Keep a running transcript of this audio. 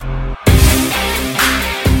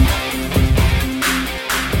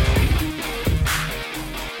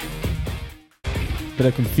bit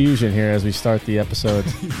of confusion here as we start the episode.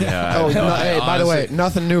 Yeah. Hey, by the way,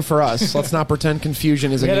 nothing new for us. Let's not pretend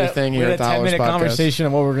confusion is a new thing here at the Hours Podcast. We had a 10-minute conversation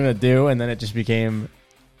of what we're going to do, and then it just became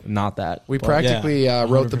not that. We practically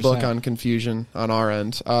wrote the book on confusion on our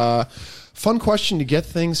end. Fun question to get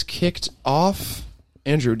things kicked off.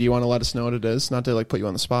 Andrew, do you want to let us know what it is? Not to like put you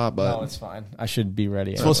on the spot, but no, it's fine. I should be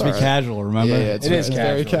ready. It's supposed to be casual, remember? Yeah, it is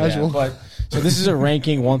very casual. Yeah, but so this is a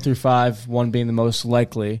ranking 1 through 5, 1 being the most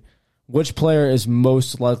likely. Which player is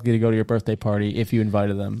most likely to go to your birthday party if you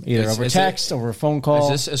invited them, either over text, over a phone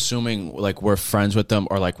call? Is this assuming like we're friends with them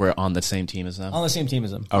or like we're on the same team as them? On the same team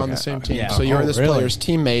as them. Okay. On the same team. Yeah. So you're this player's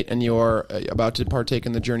teammate, and you're about to partake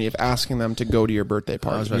in the journey of asking them to go to your birthday I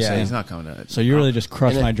party. was about to say he's not coming to it. So you really just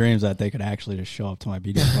crushed my dreams that they could actually just show up to my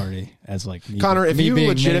B-Day party as like me. Connor, if me you being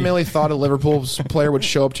legitimately me. thought a Liverpool player would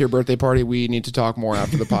show up to your birthday party, we need to talk more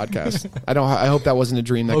after the podcast. I hope that wasn't a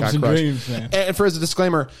dream that got crushed. Dreams, man. And for as a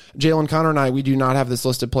disclaimer, Jalen, Connor, and I, we do not have this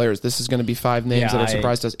list of players. This is going to be 5 names that have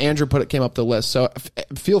surprised us. Andrew came up the list, so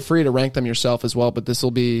feel free to rank them yourself as well. But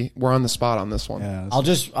we're on the spot on this one. Yeah,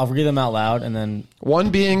 I'll read them out loud, and then 1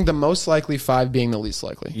 being the most likely, 5 being the least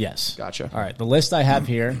likely. yes, Gotcha. All right, the list I have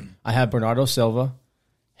here: I have Bernardo Silva,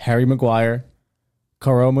 Harry Maguire,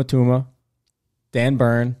 Karo Matuma, Dan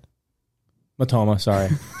Burn. Matoma, sorry,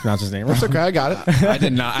 pronounce his name wrong. That's okay, I got it. I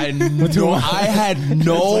did not. I had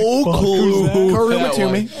no clue. Karuma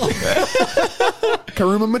Matumi.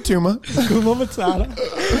 Karuma Matuma. Kuma Matata.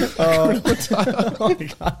 Oh my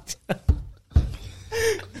god!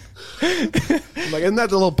 Like, isn't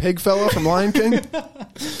that the little pig fella from Lion King?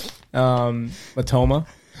 Matoma,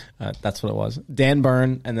 that's what it was. Dan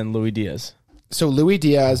Burn, and then Louis Diaz. So Louis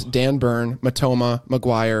Diaz, Dan Burn, Matoma,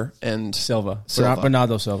 Maguire, and Silva. Silva.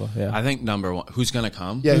 Bernardo Silva, yeah. I think number 1. Who's going to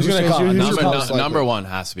come? Yeah, Who's gonna come? Number 1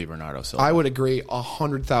 has to be Bernardo Silva. I would agree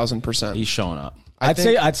 100,000%. He's showing up. I'd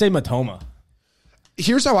say Matoma.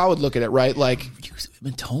 Here's how I would look at it, right? Like,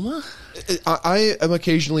 Matoma? I am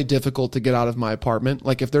occasionally difficult to get out of my apartment.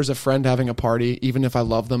 Like, if there's a friend having a party, even if I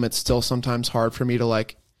love them, it's still sometimes hard for me to,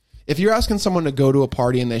 like, if you're asking someone to go to a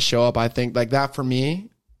party and they show up, I think, like, that for me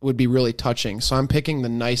would be really touching. So I'm picking the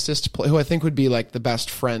nicest, who I think would be like the best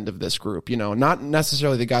friend of this group, you know, not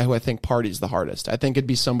necessarily the guy who I think parties the hardest. I think it'd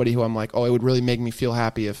be somebody who I'm like, oh, it would really make me feel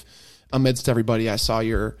happy if amidst everybody I saw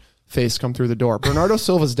your face come through the door. Bernardo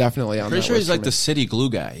Silva's definitely on Pretty that sure list he's like for me. the city glue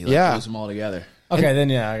guy. He glues them all together. Okay, then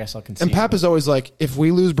I guess I'll concede. And Pap is always like, if we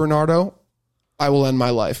lose Bernardo, I will end my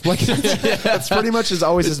life. Like, that's pretty much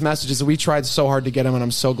always his message is we tried so hard to get him, and I'm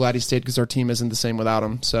so glad he stayed because our team isn't the same without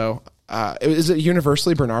him. So is it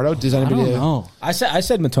universally Bernardo? Does anybody I don't know. I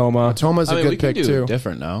said Matoma. Matoma's a good pick too.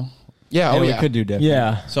 Different, no? Yeah, We could do different.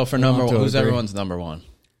 Yeah. So for number 1, who's agree. everyone's number 1?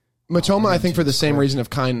 Matoma, I think for the same reason of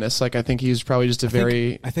kindness. Like, I think he's probably just I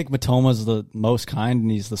think Matoma's the most kind,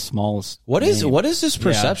 and he's the smallest. What is name. this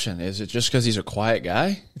perception? Is it just because he's a quiet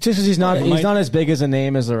guy? Just because he's not as big as a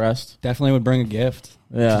name as the rest. Definitely would bring a gift.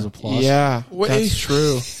 Yeah. Which is a plus. Yeah, Wait. that's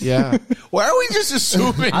true. Yeah. Why are we just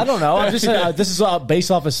assuming? I don't know. I'm just saying, this is based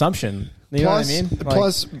off assumption. You know what I mean?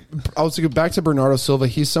 Plus, I was to go back to Bernardo Silva.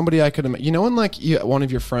 He's somebody I could, you know, when like one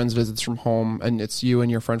of your friends visits from home, and it's you and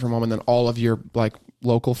your friend from home, and then all of your like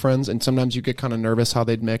local friends, and sometimes you get kind of nervous how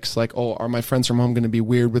they'd mix. Like, oh, are my friends from home going to be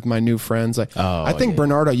weird with my new friends? Like, I think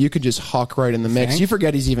Bernardo, you could just hawk right in the mix. You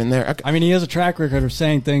forget he's even there. I mean, he has a track record of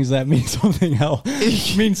saying things that mean something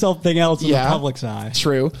else. mean something else in the public's eye.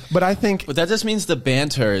 True, but I think. But that just means the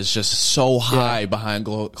banter is just so high behind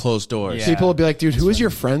closed doors. Yeah. People will be like, dude, who is your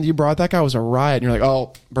friend you brought? That guy was a riot. And you're like,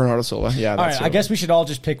 oh, Bernardo Silva. Yeah, all that's right, I guess we should all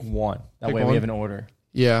just pick one. That way we have an order.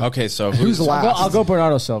 Yeah. Okay, so who's last? I'll go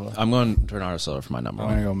Bernardo Silva. I'm going Bernardo Silva for my number I'm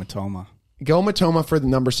 1. going to go Matoma. Go Matoma for the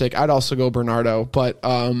number's sake. I'd also go Bernardo, but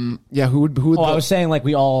yeah, who would? I was saying like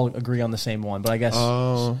we all agree on the same one, but I guess.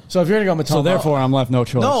 So if you're gonna go Matoma, So therefore, I'm left no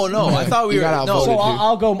choice. No, I thought we were. got No, outvoted. So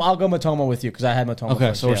I'll go Matoma with you because I had Matoma. Okay,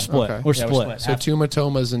 first, so we're yeah. split. Okay. We're Yeah, split. So 2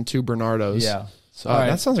 Matomas and 2 Bernardos. Yeah. So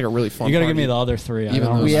that sounds like a really fun. You got to party. give me the other 3. Even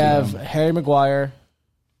those We two. have Harry Maguire,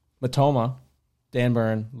 Matoma, Dan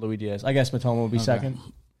Burn, Louis Diaz. I guess Matoma would be second.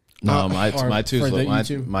 No, or my two for the is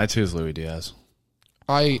YouTube. my two is Louis Diaz.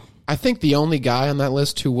 I think the only guy on that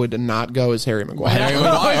list who would not go is Harry Maguire. Harry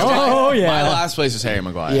Maguire. Oh, yeah. My last place is Harry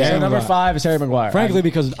Maguire. Yeah. So number 5 is Harry Maguire. Frankly,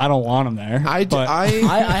 because I don't want him there. I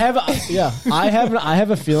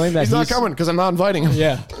have a feeling that he's not coming because I'm not inviting him.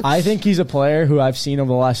 Yeah. I think he's a player who I've seen over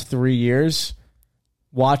the last 3 years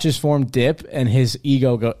watch his form dip and his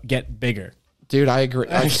ego get bigger. Dude, I agree.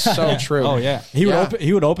 That's so true. Oh yeah. He would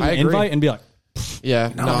open I the agree. invite and be like,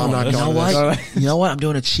 Yeah. No, I'm not going. You know what? I'm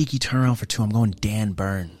doing a cheeky turnaround for 2. I'm going Dan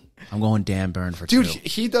Burn. I'm going Dan Burn for Dude, 2.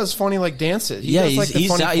 he does funny like dances. He Yeah, does, like, the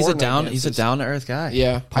funny he's a Fortnite down dances. to earth guy.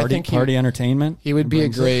 Yeah, I think Party entertainment. he would be a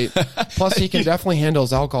great. Plus, he can definitely handle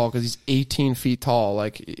his alcohol because he's 18 feet tall.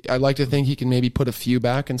 Like, I like to think he can maybe put a few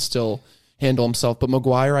back and still handle himself. But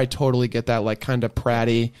Maguire, I totally get that, like, kind of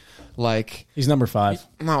pratty. Like, He's number 5.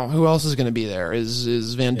 no, who else is going to be there? Is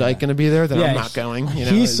Van Dijk going to be there? Then I'm not going. You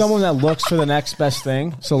know, he's someone that looks for the next best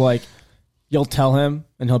thing. So like, you'll tell him,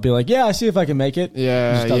 and he'll be like, "Yeah, I see if I can make it."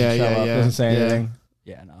 Yeah, Just doesn't show up, yeah. doesn't say Yeah. anything.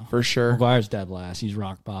 Yeah, no. for sure. McGuire's dead last. He's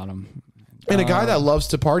rock bottom. And a guy that loves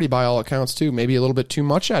to party by all accounts too, maybe a little bit too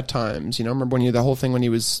much at times. You know, remember when the whole thing when he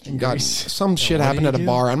was got some shit happened at a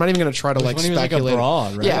bar. I'm not even going to try to like when he was like a speculate.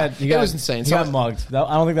 broad, right? Yeah, He got, it was insane. He got mugged.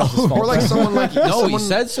 I don't think that's his fault. Or like someone like No, someone, he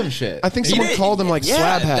said some shit. I think someone called him like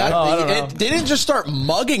slab hat. I don't know. They didn't just start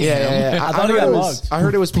mugging him. Yeah. I thought he heard got it was, mugged. I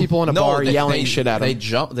heard it was people in a bar yelling shit at They him.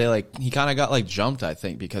 jumped. They like he kind of got like jumped. I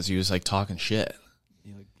think because he was like talking shit.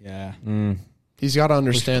 Yeah. He's got to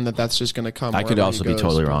understand that that's just going to come. I could wherever also he be goes.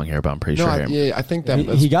 totally wrong here, but I'm pretty No, sure. I think that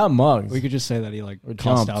he got mugged. We could just say that he like jumped.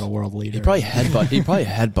 cussed out a world leader. He probably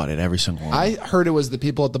headbutted every single one. I heard it was the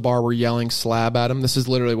people at the bar were yelling slab at him. This is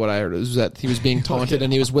literally what I heard. It was that he was being taunted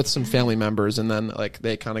and he was with some family members, and then like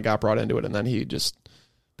they kind of got brought into it, and then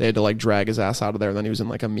they had to like drag his ass out of there, and then he was in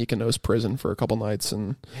like a Mykonos prison for a couple nights,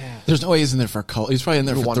 and There's no way he's in there for a couple. He's probably in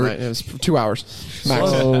there for one 3. night. It was 2 hours max.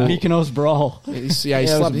 Mykonos brawl. He it was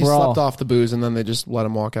slept off the booze, and then they just let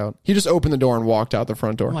him walk out. He just opened the door and walked out the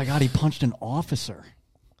front door. Oh my god, he punched an officer.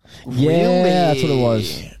 Yeah, that's what it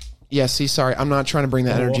was. Yeah, see, sorry, I'm not trying to bring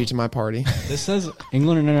that energy to my party. This says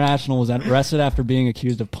England International was arrested after being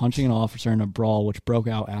accused of punching an officer in a brawl which broke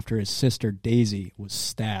out after his sister Daisy was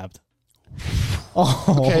stabbed.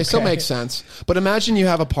 Okay, so it makes sense. But imagine you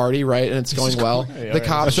have a party, right, and it's going well. The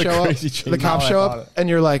cops show up. The cops show up, and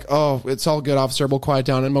you're like, "Oh, it's all good, officer. We'll quiet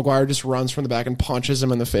down." And Maguire just runs from the back and punches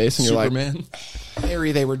him in the face, and you're Superman. like,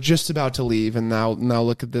 "Harry, they were just about to leave, and now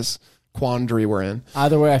look at this quandary we're in."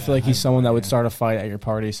 Either way, I feel like he's someone that would start a fight at your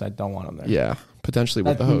party, so I don't want him there. Yeah, potentially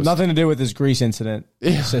with the host. Nothing to do with his Greece incident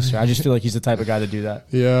with his sister. I just feel like he's the type of guy to do that.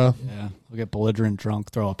 Yeah. Yeah, we'll get belligerent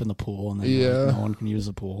drunk, throw up in the pool, and then Yeah. no one can use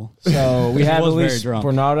the pool. So we He have at was very least drunk.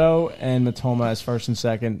 Bernardo and Matoma as first and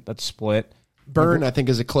second. That's split. Burn, I think,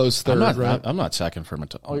 is a close third, right? I'm not second for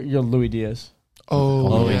Matoma. Oh, you're Luis Diaz.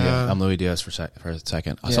 Oh, yeah. I'm Louis Diaz for a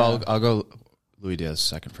second. Yeah. So I'll go Louis Diaz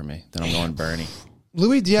second for me. Then I'm going Bernie.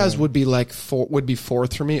 Luis Diaz would be like would be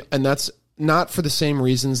fourth for me, and that's not for the same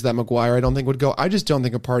reasons that Maguire I don't think would go. I just don't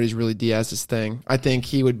think a party's really Diaz's thing. I think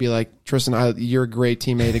he would be like, Tristan, you're a great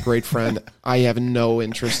teammate, a great friend. I have no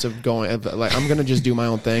interest of going. Like, I'm gonna just do my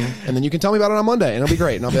own thing, and then you can tell me about it on Monday, and it'll be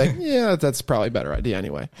great. And I'll be like, yeah, that's probably a better idea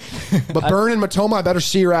anyway. But Byrne and Matoma, I better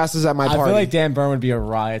see your asses at my party. I feel like Dan Byrne would be a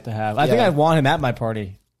riot to have. I think Yeah. I'd want him at my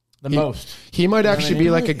party the most. He might actually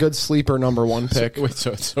be like a good sleeper number one pick. Wait,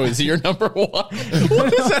 so is he your number one?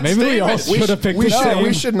 What is that Maybe we all statement? should have picked We the same.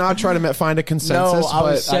 we should not try to find a consensus. No, I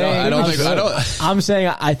was but saying- I don't I'm think. I don't. I'm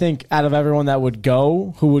saying I think out of everyone that would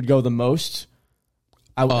go, who would go the most?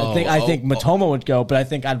 I think Matoma would go, but I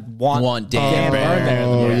think I'd want Dan Byrne there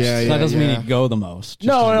the Oh, most. yeah, So that doesn't mean he'd go the most. Just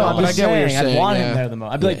No, as no, well. I'm but just I get what you're saying. I'd saying, want yeah. him there the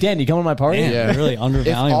most. I'd be like, Dan, you come to my party? Man, Yeah. really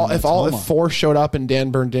undervaluing if Matoma. four showed up and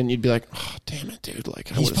Dan Byrne didn't, you'd be like, oh, damn it, dude!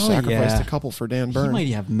 Like I would have probably- sacrificed yeah. a couple for Dan He Byrne. might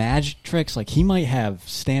have magic tricks. Like he might have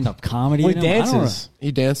stand-up comedy. Well, he in him. I don't know. dances.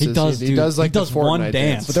 He dances. He does, He dude. does like He does the Fortnite one dance.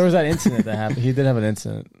 dance. But there was that incident that happened. He did have an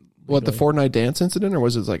incident. What, the Fortnite dance incident, or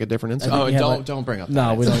was it like a different incident? Oh, he had, don't like- don't bring up. No,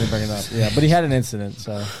 that. we don't even bring it up. Yeah, but he had an incident,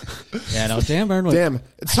 so. Yeah, no, Dan Byrne was. Damn,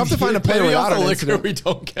 it's tough to find a player Maybe off without the an liquor, incident. we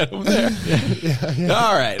don't get him there.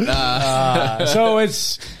 All right. So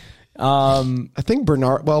it's. I think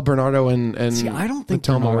Bernardo and See, I don't think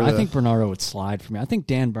Matoma Bernardo. were I the- think Bernardo would slide for me. I think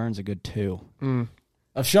Dan Byrne's a good 2.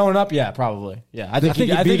 Of showing up, yeah, probably. Yeah, I think he'd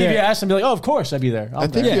be if you there. asked him, be like, oh, of course, I'd be there. I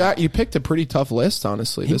think you picked a pretty tough list,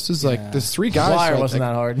 honestly. This is like there's 3 guys. Maguire so I wasn't think-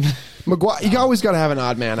 that hard. Maguire, you always got to have an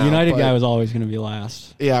odd man out. United but- guy was always going to be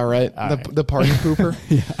last. Yeah, right. The party pooper.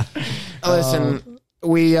 Listen,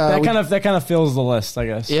 we that we- kind of fills the list, I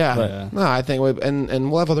guess. yeah. But, No, I think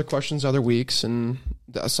and we'll have other questions other weeks, and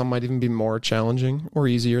some might even be more challenging or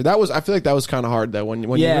easier. I feel like that was kind of hard though when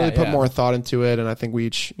you Yeah, really put yeah. more thought into it, and I think we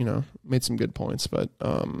each made some good points. But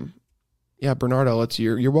yeah, Bernardo,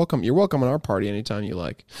 you're welcome. You're welcome on our party anytime you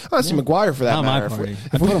like. Honestly, Maguire for that Not matter. my party.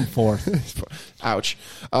 I put him 4th. Ouch.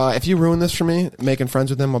 If you ruin this for me, making friends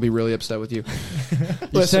with him, I'll be really upset with you.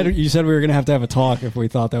 You said we were going to have a talk if we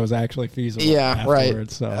thought that was actually feasible. Yeah, right.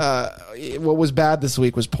 afterwards, So. What was bad this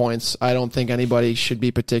week was points. I don't think anybody should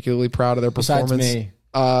be particularly proud of their besides performance. me.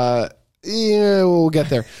 Yeah, we'll get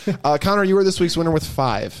there. Connor, you were this week's winner with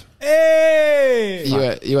 5.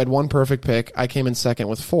 Hey! You had one perfect pick. I came in second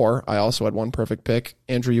with 4. I also had one perfect pick.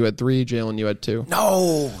 Andrew, you had 3. Jalen, you had 2.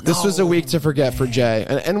 This was a week to forget for Jay.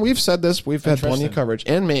 And we've said this. We've had plenty of coverage.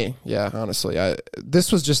 And me. Yeah, honestly.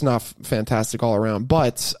 This was just not fantastic all around.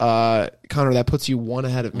 But, Connor, that puts you 1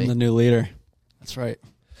 ahead of me. I'm the new leader. That's right.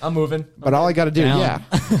 I'm moving. But all I got to do, Down. yeah.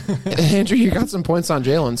 Andrew, you got some points on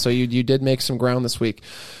Jalen, so you did make some ground this week.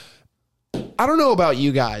 I don't know about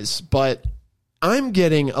you guys, but I'm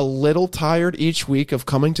getting a little tired each week of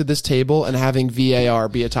coming to this table and having VAR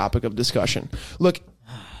be a topic of discussion. Look,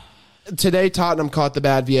 today Tottenham caught the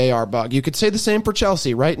bad VAR bug. You could say the same for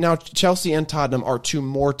Chelsea. Right now, Chelsea and Tottenham are 2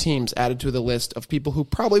 more teams added to the list of people who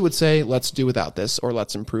probably would say, let's do without this or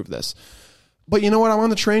let's improve this. But you know what? I'm on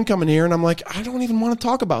the train coming here and I'm like, I don't even want to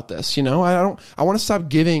talk about this. You know, I want to stop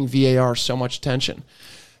giving VAR so much attention.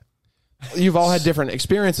 You've all had different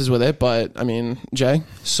experiences with it, but I mean, Jay?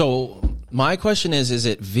 So my question is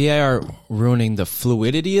it VAR ruining the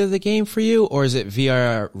fluidity of the game for you, or is it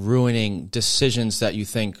VAR ruining decisions that you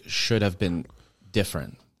think should have been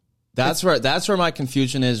different? That's where my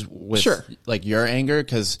confusion is with like your anger,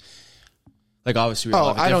 because like obviously we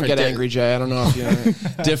all have I don't get angry, Jay. I don't know if you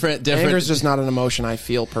know. different. Anger is just not an emotion I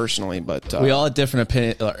feel personally, but we all have different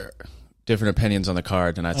opinions on the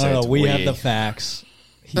card, and I'd say We have the facts.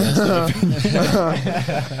 It's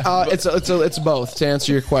both. To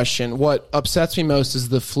answer your question, what upsets me most is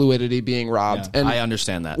the fluidity being robbed. Yeah, and I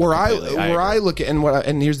understand that. Where I look at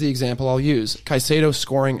and here's the example I'll use: Caicedo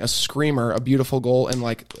scoring a screamer, a beautiful goal, and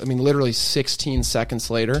literally 16 seconds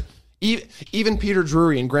later. Even Peter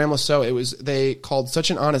Drury and Graham Lasso, they called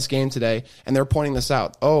such an honest game today, and they're pointing this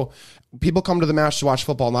out. Oh, people come to the match to watch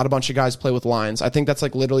football, not a bunch of guys play with lines. I think that's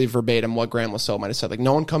literally verbatim what Graham Lasso might have said.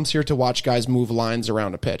 No one comes here to watch guys move lines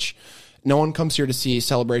around a pitch. No one comes here to see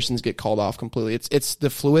celebrations get called off completely. It's the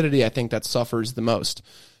fluidity I think that suffers the most.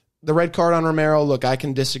 The red card on Romero, look, I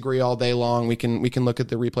can disagree all day long. We can look at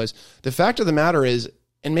the replays. The fact of the matter is,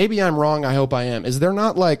 and maybe I'm wrong, I hope I am, is there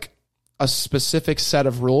not a specific set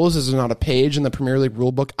of rules? Is there not a page in the Premier League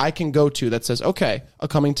rule book I can go to that says, okay, a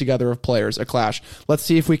coming together of players, a clash. Let's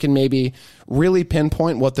see if we can maybe really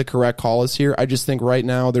pinpoint what the correct call is here. I just think right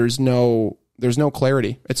now there's no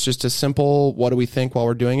clarity. It's just a simple, what do we think while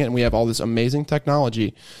we're doing it? And we have all this amazing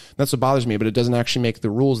technology. That's what bothers me, but it doesn't actually make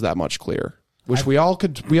the rules that much clearer. Wish we all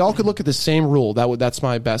could look at the same rule. That's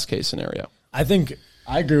my best case scenario.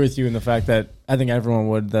 I agree with you in the fact that I think everyone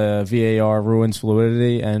would. The VAR ruins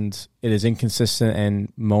fluidity, and it is inconsistent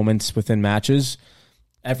in moments within matches.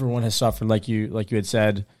 Everyone has suffered, like you had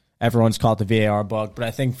said. Everyone's caught the VAR bug, but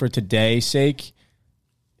I think for today's sake,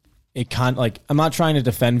 it can't. I'm not trying to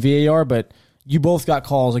defend VAR, but you both got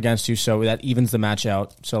calls against you, so that evens the match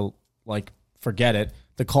out. So forget it.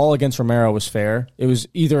 The call against Romero was fair. It was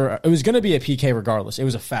going to be a PK regardless. It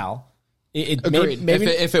was a foul. Agreed. Maybe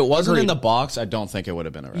if it wasn't in the box, I don't think it would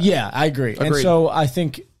have been a red. Yeah, I agree. And so I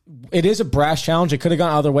think it is a brash challenge. It could have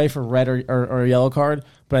gone either way for red or a yellow card,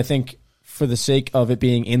 but I think for the sake of it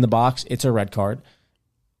being in the box, it's a red card.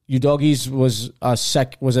 Udogie's was a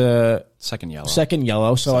second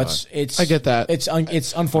yellow. So it's I get that. It's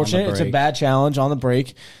unfortunate. It's a bad challenge on the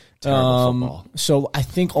break. Football. So I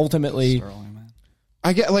think ultimately.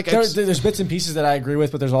 I get there's bits and pieces that I agree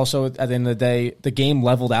with, but there's also at the end of the day the game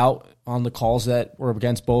leveled out on the calls that were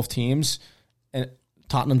against both teams, and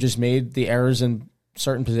Tottenham just made the errors in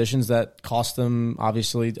certain positions that cost them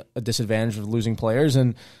obviously a disadvantage of losing players,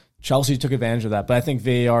 and Chelsea took advantage of that. But I think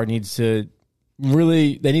VAR needs to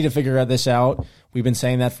they need to figure this out. We've been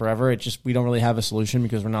saying that forever. We don't really have a solution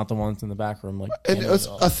because we're not the ones in the back room.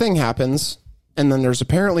 A thing happens, and then there's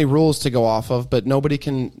apparently rules to go off of, but nobody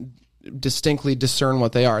can distinctly discern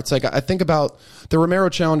what they are. It's I think about the Romero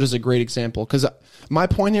challenge is a great example, because my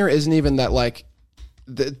point here isn't even that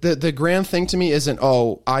the grand thing to me isn't,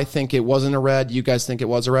 I think it wasn't a red, you guys think it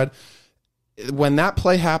was a red. When that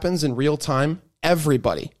play happens in real time,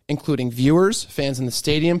 everybody, including viewers, fans in the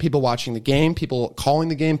stadium, people watching the game, people calling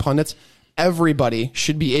the game, pundits, everybody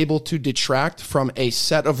should be able to detract from a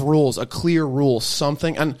set of rules, a clear rule,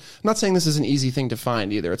 something. And I'm not saying this is an easy thing to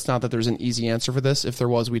find either. It's not that there's an easy answer for this. If there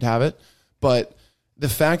was, we'd have it. But the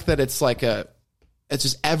fact that it's it's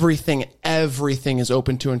just everything is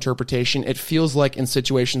open to interpretation. It feels like in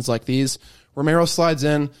situations like these, Romero slides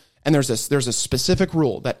in and there's a specific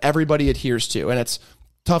rule that everybody adheres to, and it's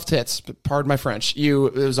tough tits, pardon my French. It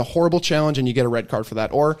was a horrible challenge and you get a red card for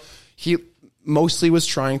that. Or he mostly was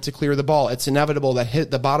trying to clear the ball. It's inevitable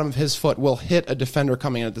that the bottom of his foot will hit a defender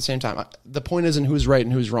coming in at the same time. The point isn't who's right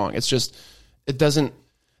and who's wrong. It's just,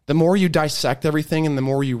 the the more you dissect everything and the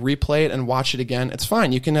more you replay it and watch it again, it's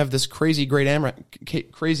fine. You can have this crazy great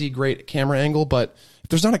camera angle, but if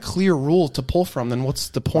there's not a clear rule to pull from, then what's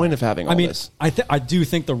the point of having all this? I do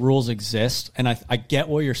think the rules exist, and I get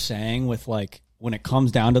what you're saying with like when it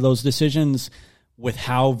comes down to those decisions with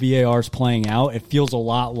how VAR is playing out, it feels a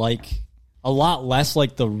lot less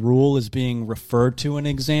like the rule is being referred to and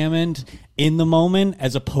examined in the moment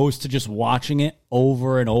as opposed to just watching it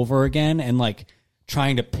over and over again and like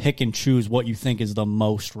trying to pick and choose what you think is the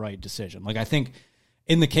most right decision. Like I think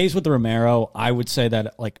in the case with the Romero, I would say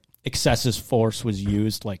that like excessive force was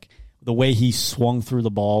used. Like the way he swung through the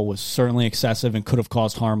ball was certainly excessive and could have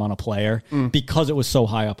caused harm on a player because it was so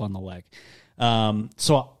high up on the leg.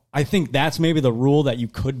 So I think that's maybe the rule that you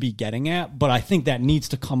could be getting at, but I think that needs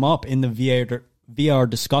to come up in the VAR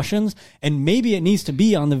discussions, and maybe it needs to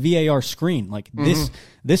be on the VAR screen. Like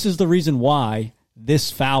this is the reason why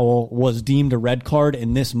this foul was deemed a red card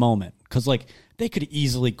in this moment, because like they could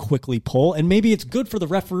easily quickly pull, and maybe it's good for the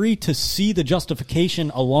referee to see the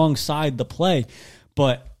justification alongside the play.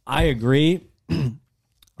 But I agree,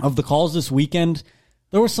 of the calls this weekend,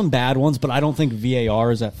 there were some bad ones, but I don't think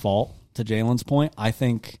VAR is at fault. To Jalen's point, I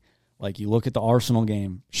think, like, you look at the Arsenal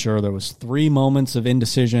game, sure, there was 3 moments of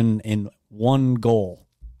indecision in 1 goal,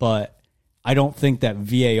 but I don't think that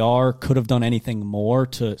VAR could have done anything more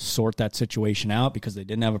to sort that situation out because they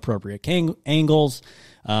didn't have appropriate angles.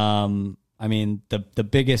 I mean, the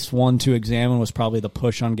biggest one to examine was probably the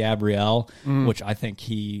push on Gabriel, which I think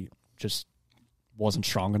he just wasn't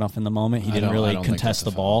strong enough in the moment. He didn't really contest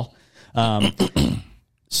the ball.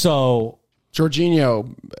 So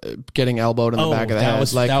Jorginho getting elbowed in the back of the head.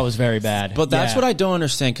 That was very bad. But that's what I don't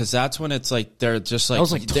understand, because that's when it's like they're just like,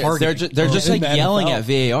 they're just like yelling at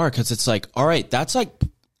VAR, because it's like, all right, that's like,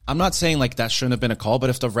 I'm not saying like that shouldn't have been a call, but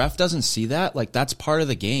if the ref doesn't see that, like that's part of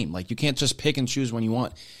the game. Like you can't just pick and choose when you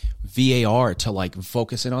want VAR to like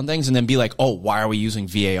focus in on things and then be like, oh, why are we using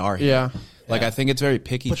VAR here? Yeah. Like I think it's very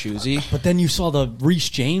choosy. But then you saw the Reece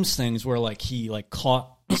James things where like he like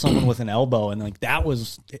caught someone with an elbow, and like that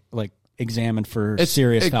was like examined for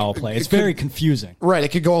serious foul play. It's very confusing. Right.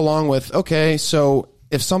 It could go along with, okay, so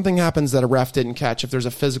if something happens that a ref didn't catch, if there's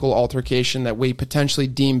a physical altercation that we potentially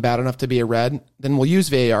deem bad enough to be a red, then we'll use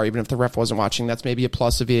VAR even if the ref wasn't watching. That's maybe a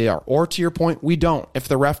plus of VAR. Or to your point, we don't. If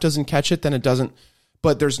the ref doesn't catch it, then it doesn't.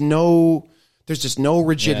 But there's just no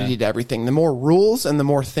rigidity to everything. The more rules and the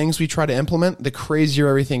more things we try to implement, the crazier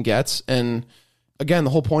everything gets. And again,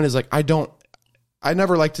 the whole point is like, I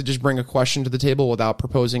never like to just bring a question to the table without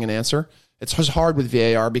proposing an answer. It's just hard with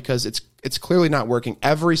VAR because it's clearly not working.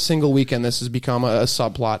 Every single weekend, this has become a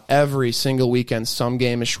subplot. Every single weekend, some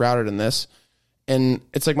game is shrouded in this. And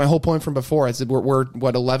it's like my whole point from before. I said we're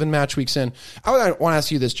 11 match weeks in. I want to ask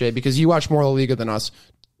you this, Jay, because you watch more La Liga than us.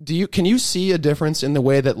 Can you see a difference in the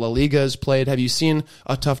way that La Liga is played? Have you seen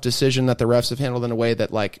a tough decision that the refs have handled in a way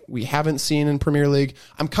that like we haven't seen in Premier League?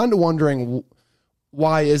 I'm kind of wondering,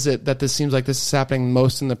 why is it that this seems like this is happening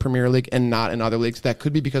most in the Premier League and not in other leagues? That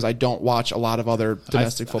could be because I don't watch a lot of other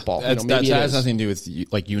domestic football. That has nothing to do with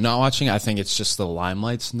you not watching. I think it's just the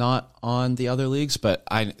limelight's not on the other leagues. But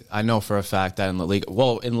I know for a fact that in La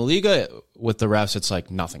Liga, with the refs, it's like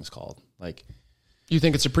nothing's called. Like, you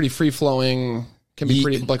think it's a pretty free flowing, can be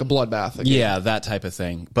pretty like a bloodbath. Yeah, that type of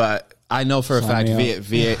thing. But I know for a fact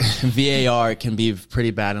VAR can be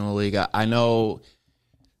pretty bad in La Liga. I know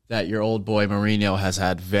that your old boy Mourinho has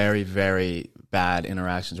had very, very bad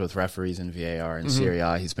interactions with referees in VAR in Serie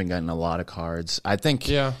A. He's been getting a lot of cards. I think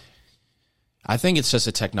it's just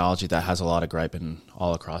a technology that has a lot of gripe in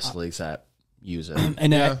all across the leagues that use it.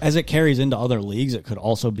 And as it carries into other leagues, it could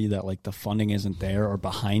also be that like the funding isn't there or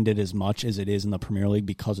behind it as much as it is in the Premier League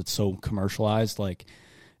because it's so commercialized. Like,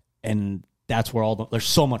 and that's where there's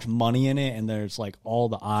so much money in it, and there's like all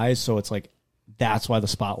the eyes. So it's like, that's why the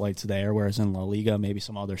spotlight's there, whereas in La Liga, maybe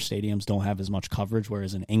some other stadiums don't have as much coverage,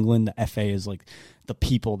 whereas in England, the FA is like the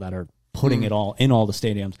people that are putting it all in all the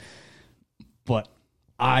stadiums. But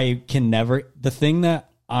I can never... The thing that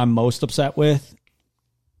I'm most upset with,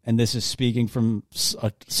 and this is speaking from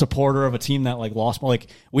a supporter of a team that like lost, like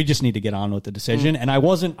we just need to get on with the decision, and I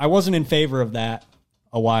wasn't in favor of that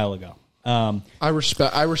a while ago. I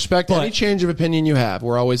respect any change of opinion you have.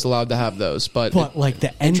 We're always allowed to have those, but like the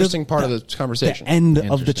end interesting part of the conversation, the end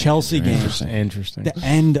of the Chelsea game, interesting. The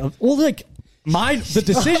end of the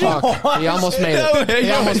decision. He almost made it.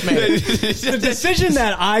 The decision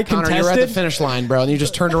that I contested. Connor, you're at the finish line, bro, and you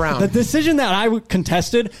just turned around. The decision that I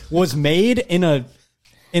contested was made in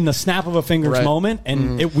the snap of a finger's moment,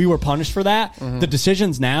 and we were punished for that. The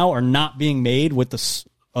decisions now are not being made with the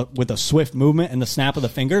with a swift movement and the snap of the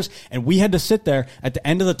fingers. And we had to sit there at the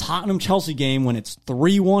end of the Tottenham-Chelsea game when it's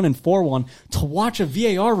 3-1 and 4-1 to watch a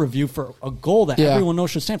VAR review for a goal that everyone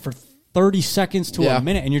knows should stand for 30 seconds to a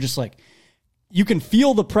minute. And you're just like, you can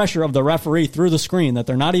feel the pressure of the referee through the screen that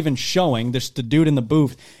they're not even showing. Just the dude in the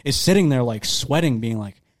booth is sitting there like sweating, being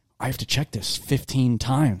like, I have to check this 15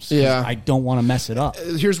 times. Yeah. I don't want to mess it up.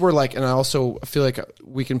 Here's where, like, and I also feel like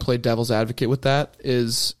we can play devil's advocate with that,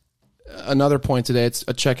 is another point today. It's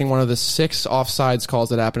checking one of the 6 offsides calls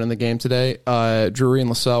that happened in the game today. Drury and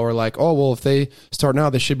Lascelles were like, oh, well, if they start now,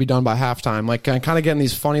 they should be done by halftime. Like, kind of getting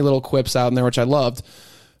these funny little quips out in there, which I loved.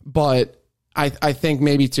 But I think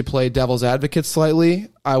maybe to play devil's advocate slightly,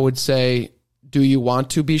 I would say, do you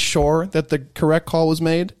want to be sure that the correct call was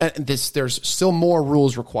made? And there's still more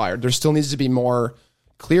rules required. There still needs to be more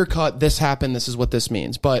clear cut. This happened. This is what this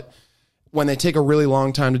means. But when they take a really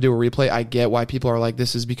long time to do a replay, I get why people are like,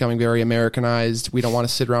 this is becoming very Americanized. We don't want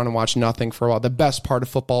to sit around and watch nothing for a while. The best part of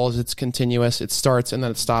football is it's continuous. It starts and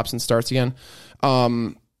then it stops and starts again.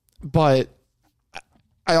 But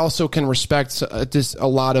I also can respect just a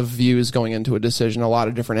lot of views going into a decision, a lot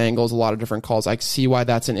of different angles, a lot of different calls. I see why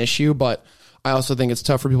that's an issue, but I also think it's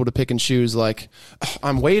tough for people to pick and choose. Like,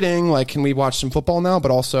 I'm waiting. Like, can we watch some football now?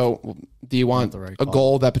 But also, do you want a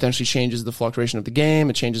goal that potentially changes the fluctuation of the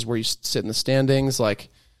game? It changes where you sit in the standings. Like,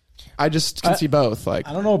 I just can see both. Like,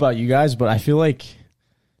 I don't know about you guys, but I feel like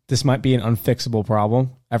this might be an unfixable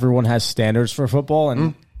problem. Everyone has standards for football,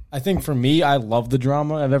 and I think for me, I love the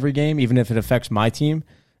drama of every game, even if it affects my team.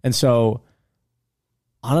 And so,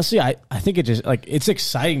 honestly, I think it just, like, it's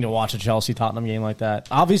exciting to watch a Chelsea-Tottenham game like that.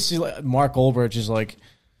 Obviously, like, Mark Goldberg is, like,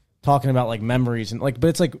 talking about, like, memories. And like, but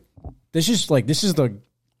it's like, this is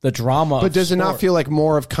the drama. But does sport. it not feel like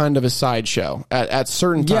more of kind of a sideshow at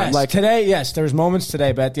certain times? Yes, like today, yes, there's moments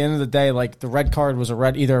today, but at the end of the day, like, the red card was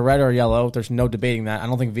either a red or a yellow. There's no debating that. I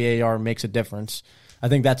don't think VAR makes a difference. I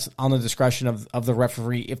think that's on the discretion of the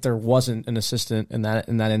referee if there wasn't an assistant in that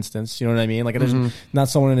instance. You know what I mean? Like, there's not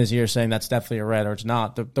someone in his ear saying that's definitely a red or it's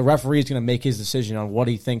not. The referee is going to make his decision on what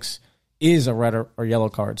he thinks is a red or yellow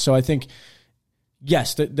card. So I think,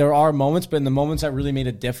 yes, there are moments, but in the moments that really made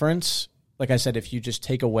a difference, like I said, if you just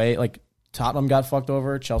take away, like, Tottenham got fucked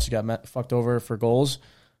over, Chelsea got fucked over for goals.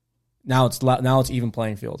 Now it's even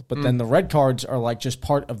playing field. But then the red cards are, like, just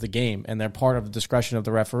part of the game, and they're part of the discretion of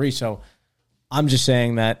the referee. So I'm just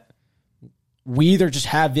saying that we either just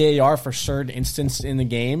have VAR for certain instances in the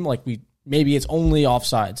game, like maybe it's only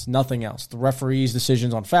offsides, nothing else. The referee's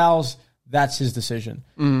decisions on fouls, that's his decision.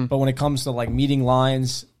 But when it comes to, like, meeting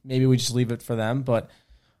lines, maybe we just leave it for them. But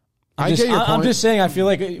I'm just saying, I feel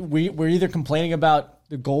like we're either complaining about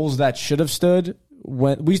the goals that should have stood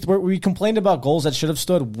when we complained about goals that should have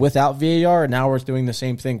stood without VAR, and now we're doing the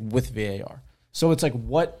same thing with VAR. So it's like,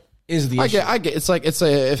 what is the issue? I get. It's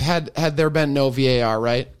if had there been no VAR,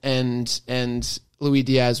 right, and Luis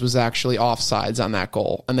Diaz was actually offsides on that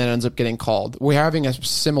goal, and then ends up getting called. We're having a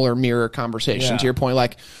similar mirror conversation to your point.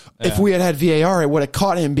 Like, if we had VAR, it would have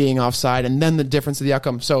caught him being offside, and then the difference of the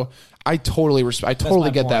outcome. So I totally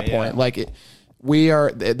get that point. Like,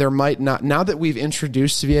 there might not, now that we've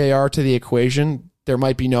introduced VAR to the equation, there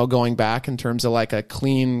might be no going back in terms of, like, a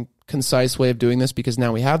clean, concise way of doing this, because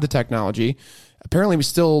now we have the technology. Apparently,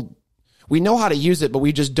 we know how to use it, but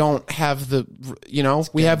we just don't have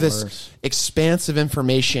we have this expansive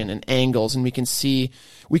information and angles, and we can see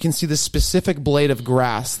the specific blade of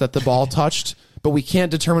grass that the ball touched, but we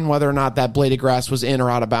can't determine whether or not that blade of grass was in or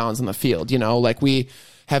out of bounds in the field. Like, we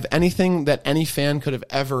have anything that any fan could have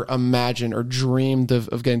ever imagined or dreamed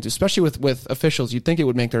of getting to, especially with officials. You'd think it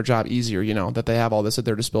would make their job easier, that they have all this at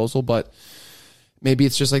their disposal, but maybe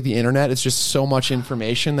it's just like the internet. It's just so much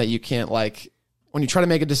information that you can't, like, when you try to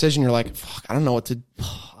make a decision, you're like, fuck, I don't know what to.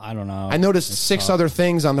 I don't know. I noticed six other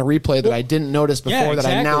things on the replay that I didn't notice before that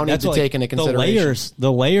I now need to take into consideration.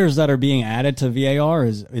 The layers that are being added to VAR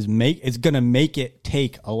is going to make it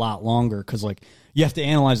take a lot longer, because, like, you have to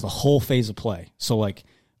analyze the whole phase of play. So, like,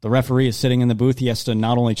 the referee is sitting in the booth. He has to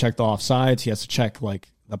not only check the offsides, he has to check, like,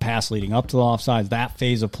 the pass leading up to the offsides, that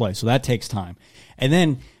phase of play. So that takes time. And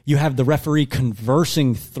then you have the referee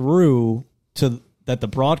conversing through to that the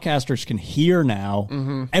broadcasters can hear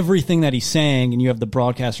now everything that he's saying, and you have the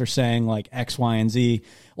broadcaster saying, like, X, Y, and Z.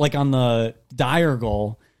 Like, on the Dyer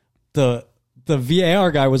goal, the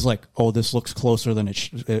VAR guy was like, oh, this looks closer than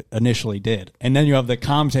it initially did. And then you have the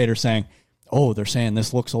commentator saying, oh, they're saying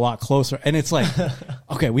this looks a lot closer. And it's like,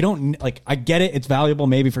 okay, we don't, like, I get it. It's valuable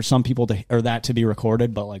maybe for some people to be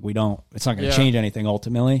recorded, but, like, it's not going to change anything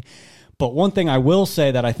ultimately. But one thing I will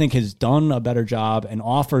say that I think has done a better job and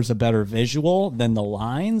offers a better visual than the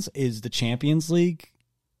lines is the Champions League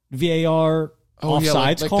VAR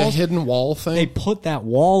offsides like calls. the hidden wall thing. They put that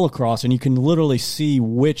wall across, and you can literally see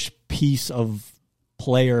which piece of the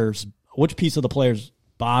player's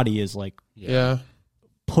body is like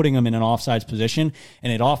putting them in an offsides position,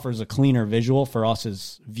 and it offers a cleaner visual for us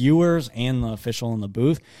as viewers and the official in the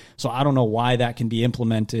booth. So I don't know why that can be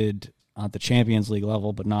implemented at the Champions League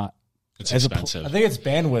level, but not. It's expensive. I think it's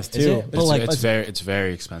bandwidth too. It's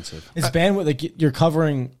very expensive. It's bandwidth. Like you're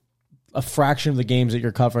covering a fraction of the games that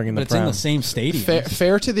you're covering in the It's Prem. in the same stadium.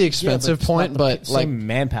 Fair to the expensive point, but same like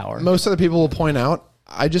manpower. most other people will point out,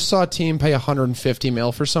 I just saw a team pay 150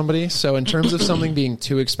 mil for somebody. So in terms of something being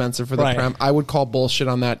too expensive for the Prem, I would call bullshit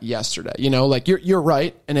on that yesterday. You know, like you're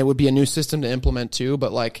right, and it would be a new system to implement too.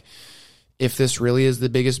 But like, if this really is the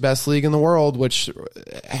biggest, best league in the world, which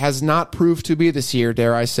has not proved to be this year,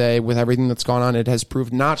 dare I say, with everything that's gone on, it has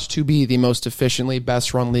proved not to be the most efficiently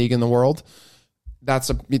best run league in the world. That's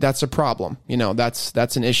a problem. You know, that's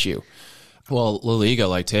an issue. Well, La Liga,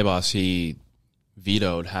 like Tebas, he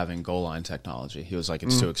vetoed having goal line technology. He was like,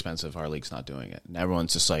 it's too expensive. Our league's not doing it. And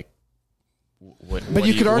everyone's just like, what do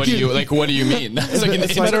you mean? That's like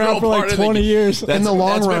it's been around for like 20 years. In the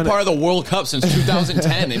long run, that's been part of the World Cup since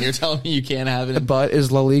 2010, and you're telling me you can't have it. But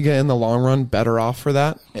is La Liga in the long run better off for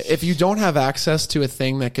that? If you don't have access to a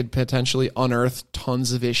thing that could potentially unearth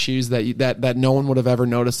tons of issues that no one would have ever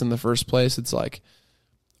noticed in the first place, it's like,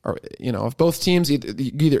 or you know, if both teams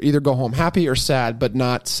either go home happy or sad, but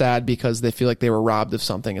not sad because they feel like they were robbed of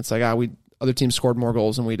something. It's like other teams scored more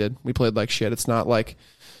goals than we did. We played like shit. It's not like.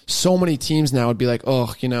 So many teams now would be like,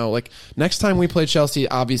 oh, you know, like next time we play Chelsea,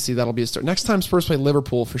 obviously that'll be a story. Next time Spurs play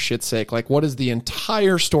Liverpool, for shit's sake, like what is the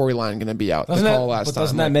entire storyline going to be out?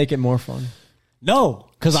 Doesn't that make it more fun? No,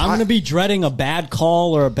 because I'm going to be dreading a bad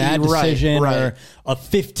call or a bad decision or a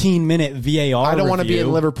 15-minute VAR. I don't want to be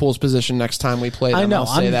in Liverpool's position next time we play them. I know.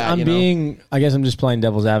 I guess I'm just playing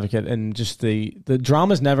devil's advocate, and just the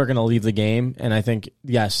drama's never going to leave the game. And I think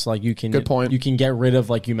yes, like you can. Good point. You can get rid of,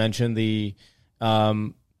 like you mentioned, the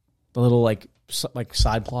little like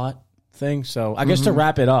side plot thing. So I guess to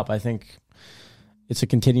wrap it up, I think it's a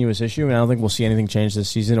continuous issue, and I don't think we'll see anything change this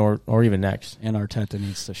season or even next. And Arteta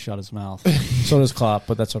needs to shut his mouth. So does Klopp,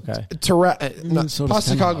 but that's okay.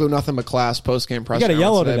 Postecoglou, nothing but class post-game press. You got a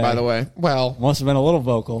yellow today, by the way. Well, must have been a little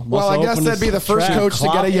vocal. I guess that'd be the first coach to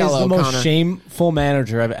get a yellow. Is the most Connor. shameful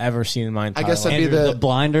manager I've ever seen in my entire life. I guess that'd be the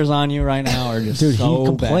blinders on you right now are just dude. So he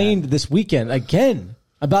complained bad. this weekend again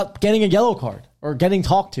about getting a yellow card or getting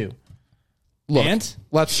talked to. Look,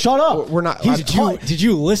 let's shut up. We're not. Did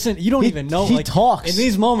you listen? You don't even know. He talks in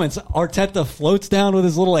these moments. Arteta floats down with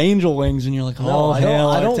his little angel wings, and you're like, "Oh, I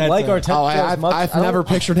don't like Arteta. I've never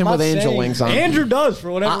pictured him with angel wings on. Andrew does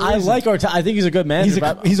for whatever reason. I like Arteta. I think he's a good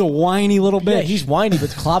manager. He's a whiny little bitch. Yeah, he's whiny,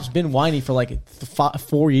 but Klopp's been whiny for like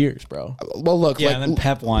 4 years, bro. Well, look, and then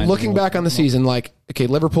Pep whines. Looking back on the season, like, okay,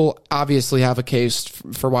 Liverpool obviously have a case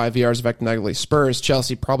for why VAR is affecting negatively. Spurs,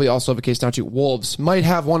 Chelsea probably also have a case now too. Wolves might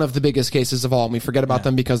have one of the biggest cases of all, and we forget about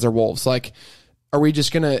them because they're Wolves. Like, are we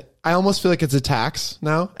just going to... I almost feel like it's a tax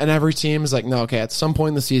now, and every team is like, no, okay, at some point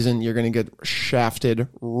in the season, you're going to get shafted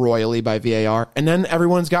royally by VAR, and then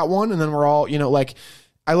everyone's got one, and then we're all, you know, like,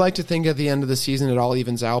 I like to think at the end of the season it all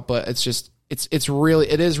evens out, but it's just... It is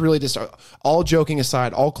really just, all joking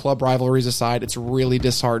aside, all club rivalries aside, it's really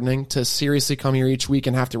disheartening to seriously come here each week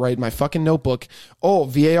and have to write in my fucking notebook, oh,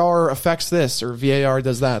 VAR affects this or VAR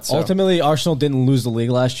does that. So. Ultimately, Arsenal didn't lose the league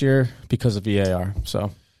last year because of VAR.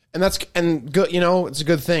 So, and good, you know, it's a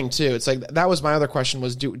good thing too. It's like, that was my other question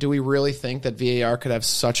was, do we really think that VAR could have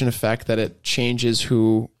such an effect that it changes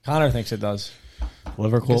who? Connor thinks it does.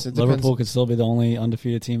 Liverpool could still be the only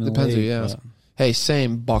undefeated team in the league. Yeah. Hey,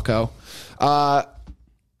 same, bucko.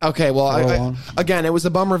 Okay, well, again, it was a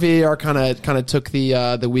bummer. VAR kind of took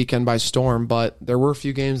the weekend by storm, but there were a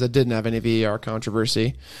few games that didn't have any VAR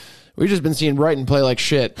controversy. We've just been seeing Brighton play like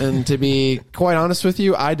shit, and to be quite honest with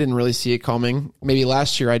you, I didn't really see it coming. Maybe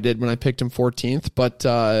last year I did when I picked him 14th, but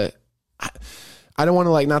I don't want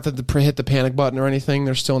to not to hit the panic button or anything.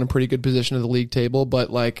 They're still in a pretty good position of the league table, but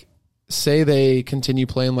say they continue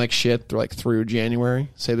playing like shit through January.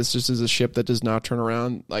 Say this just is a ship that does not turn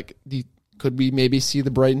around. Could we maybe see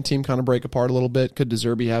the Brighton team kind of break apart a little bit? Could De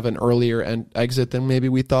Zerbi have an earlier exit than maybe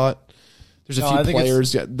we thought? There's a few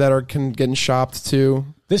players that are getting shopped too.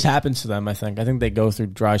 This happens to them, I think. I think they go through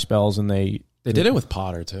dry spells, and they did it with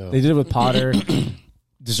Potter too. They did it with Potter. De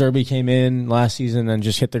Zerbi came in last season and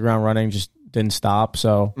just hit the ground running, just didn't stop.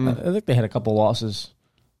 So I think they had a couple losses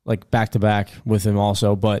back to back with him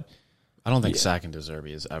also, but. I don't think sacking De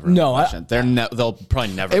Zerbi is ever. No, they'll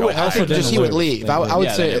probably never. I think he would leave. I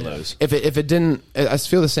would say if it didn't, I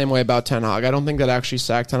feel the same way about Ten Hag. I don't think that actually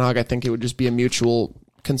sacked Ten Hag. I think it would just be a mutual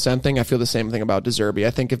consent thing, I feel the same thing about De Zerbi.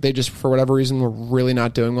 I think if they just, for whatever reason, were really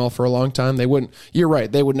not doing well for a long time, they wouldn't. You're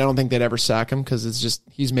right. They wouldn't. I don't think they'd ever sack him because it's just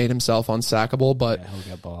he's made himself unsackable. But he'll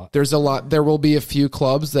get bought. there's a lot. There will be a few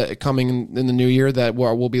clubs that coming in the new year that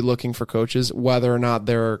will be looking for coaches. Whether or not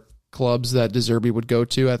they're clubs that De Zerbi would go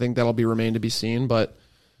to, I think that'll be remain to be seen. But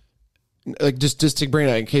like just to bring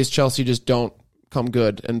it out, in case Chelsea just don't come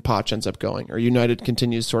good and Poch ends up going, or United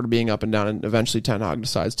continues sort of being up and down, and eventually Ten Hag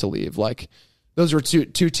decides to leave, like. Those are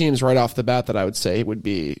two teams right off the bat that I would say would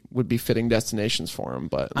be fitting destinations for him.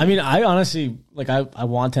 But I mean, I honestly I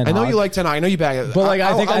want Ten Hag. I know you like Ten Hag. I know you back it. But like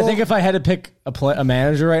I think if I had to pick a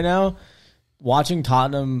manager right now, watching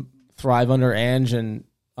Tottenham thrive under Ange and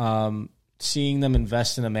seeing them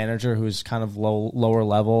invest in a manager who's kind of lower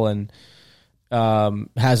level and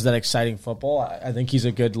has that exciting football, I think he's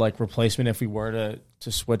a good like replacement if we were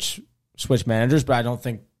to switch managers. But I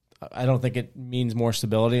don't think it means more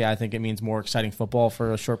stability. I think it means more exciting football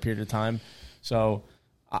for a short period of time. So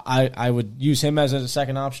I would use him as a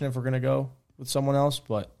second option if we're going to go with someone else.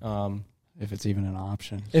 But if it's even an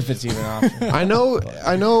option. I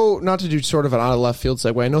know not to do sort of an out of left field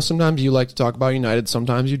segue. I know sometimes you like to talk about United.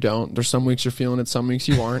 Sometimes you don't. There's some weeks you're feeling it. Some weeks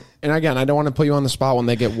you aren't. And again, I don't want to put you on the spot when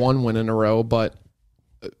they get one win in a row, but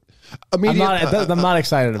I'm not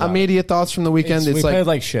excited about immediate thoughts from the weekend. We played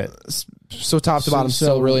like shit. So top to bottom,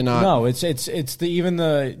 still really not. No, it's even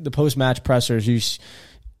the post match pressers.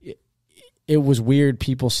 It was weird.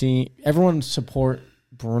 People seeing everyone support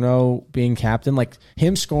Bruno being captain, like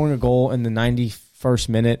him scoring a goal in the 91st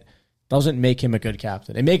minute doesn't make him a good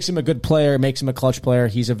captain. It makes him a good player. It makes him a clutch player.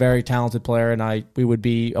 He's a very talented player, and we would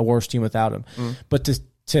be a worse team without him. But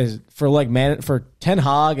for Ten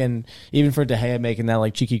Hag and even for De Gea making that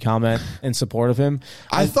like cheeky comment in support of him,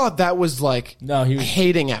 I thought that was like he was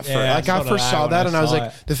hating at first. Yeah, like I first saw that and I was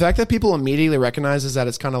like, the fact that people immediately recognizes that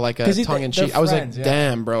it's kind of like a tongue in cheek. I was like,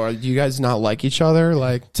 damn, bro, are you guys not like each other?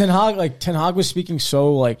 Like Ten Hag was speaking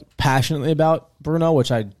so like passionately about Bruno,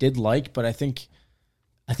 which I did like, but I think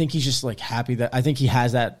he's just like happy that I think he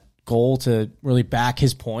has that goal to really back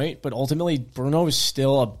his point, but ultimately Bruno is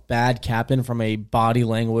still a bad captain from a body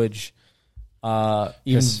language,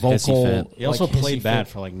 even vocal. He also played bad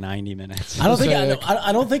for like 90 minutes. I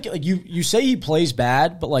don't think like you say he plays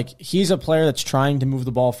bad, but like he's a player that's trying to move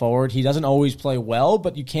the ball forward. He doesn't always play well,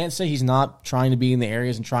 but you can't say he's not trying to be in the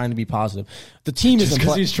areas and trying to be positive. The team is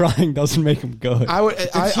because he's trying doesn't make him good.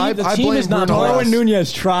 The team is not. Darwin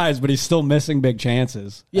Nunez tries, but he's still missing big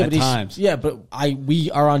chances at times. Yeah, but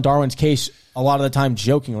we are on Darwin's case a lot of the time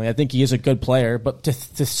jokingly. I think he is a good player, but to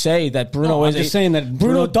say that Bruno is just saying that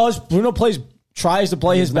Bruno tries to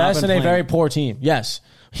play his best in a very poor team. Yes.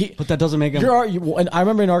 But that doesn't make him. And I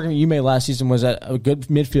remember an argument you made last season was that a good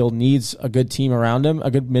midfield needs a good team around him,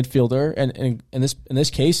 a good midfielder, and in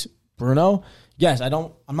this case, Bruno. Yes,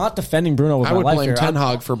 I'm not defending Bruno with my life here. I would blame Ten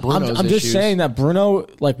Hag for Bruno's I'm just issues. saying that Bruno,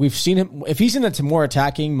 like we've seen him, if he's in a more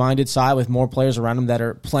attacking-minded side with more players around him that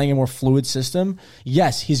are playing a more fluid system,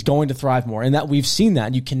 yes, he's going to thrive more, and that we've seen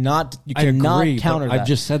that. You cannot counter that. I've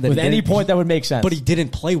just said that with any point that would make sense. But he didn't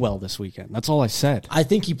play well this weekend. That's all I said. I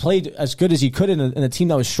think he played as good as he could in a team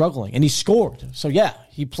that was struggling, and he scored. So yeah,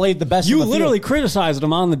 he played the best. You literally criticized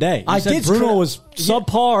him on the day. I said Bruno was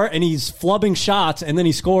subpar, and he's flubbing shots, and then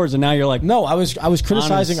he scores, and now you're like, no, I was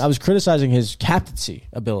criticizing. I was criticizing his captaincy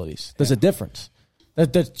abilities. There's a difference.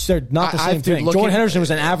 They're not the same thing. Jordan Henderson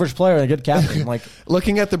was an average player and a good captain. Like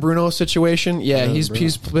looking at the Bruno situation,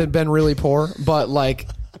 he's been really poor. But like,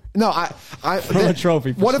 no, a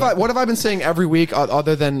trophy. What have I been saying every week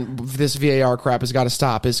other than this VAR crap has got to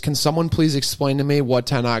stop? Is can someone please explain to me what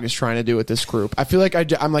Ten Hag is trying to do with this group? I feel like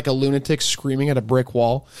I'm like a lunatic screaming at a brick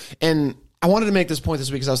wall. And I wanted to make this point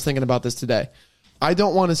this week because I was thinking about this today. I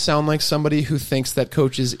don't want to sound like somebody who thinks that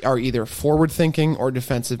coaches are either forward-thinking or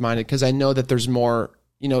defensive-minded because I know that there's more.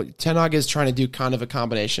 Ten Hag is trying to do kind of a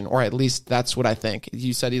combination, or at least that's what I think.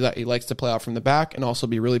 You said he likes to play out from the back and also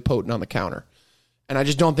be really potent on the counter. And I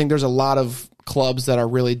just don't think there's a lot of clubs that are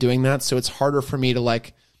really doing that, so it's harder for me to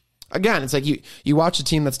like. Again, it's like you watch a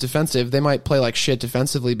team that's defensive. They might play like shit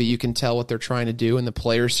defensively, but you can tell what they're trying to do, and the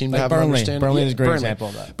players seem to have an understanding. Burnley is a great example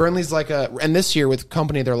of that. Burnley's like and this year with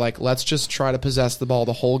Company, they're like, let's just try to possess the ball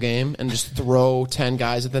the whole game and just throw 10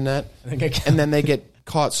 guys at the net. And then they get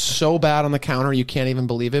caught so bad on the counter, you can't even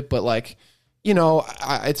believe it. But like,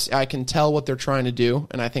 I can tell what they're trying to do,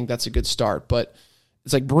 and I think that's a good start. But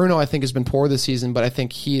it's like Bruno, I think, has been poor this season, but I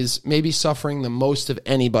think he is maybe suffering the most of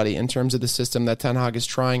anybody in terms of the system that Ten Hag is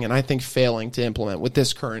trying and I think failing to implement with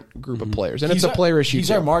this current group of players. And it's a player issue. He is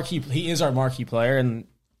our marquee player, and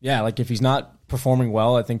yeah, like if he's not performing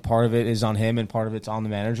well, I think part of it is on him and part of it's on the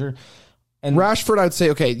manager. And Rashford, I'd say,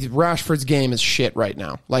 okay, Rashford's game is shit right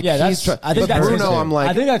now. Like, yeah, I think that's Bruno. I'm like,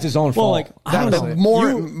 I think that's his own fault. like, I don't know.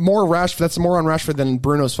 More Rashford. That's more on Rashford than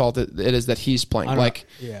Bruno's fault. It is that he's playing. Like,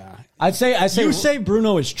 yeah, I'd say you say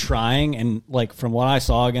Bruno is trying, and like from what I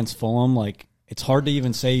saw against Fulham, like it's hard to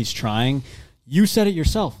even say he's trying. You said it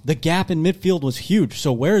yourself. The gap in midfield was huge.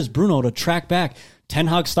 So where is Bruno to track back? Ten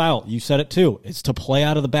Hag style. You said it too. It's to play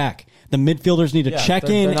out of the back. The midfielders need to check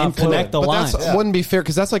in and connect the lines. That wouldn't be fair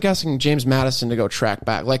because that's like asking James Maddison to go track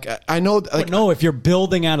back. Like, I know. Like, but no, if you're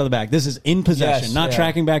building out of the back, this is in possession, not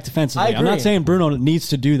tracking back defensively. I'm not saying Bruno needs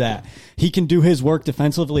to do that. He can do his work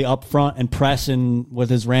defensively up front and press and with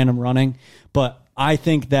his random running. But I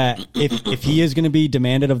think that if he is going to be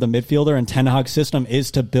demanded of the midfielder and Ten Hag's system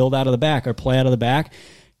is to build out of the back or play out of the back,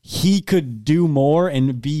 he could do more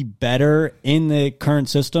and be better in the current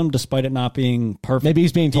system, despite it not being perfect. Maybe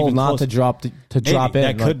he's being told not to drop in.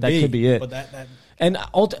 That could be it. But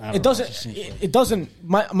it doesn't.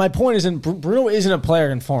 My point isn't Bruno isn't a player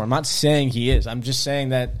in form. I'm not saying he is. I'm just saying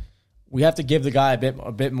that we have to give the guy a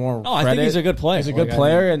bit more. I think he's a good player. He's a good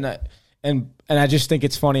player, and I just think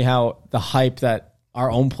it's funny how the hype that our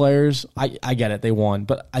own players. I get it, they won,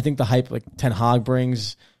 but I think the hype like Ten Hag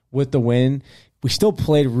brings with the win. We still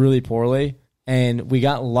played really poorly, and we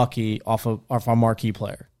got lucky off our marquee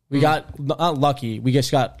player. We got not lucky. We just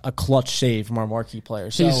got a clutch save from our marquee player.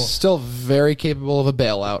 So, he's still very capable of a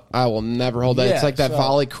bailout. I will never hold that. Yeah, it's like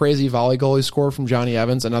that crazy volley goal he scored from Johnny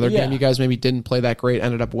Evans. Another game you guys maybe didn't play that great,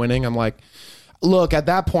 ended up winning. I'm like, look, at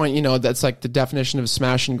that point, that's like the definition of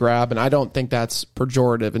smash and grab, and I don't think that's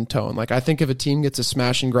pejorative in tone. Like, I think if a team gets a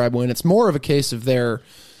smash and grab win, it's more of a case of their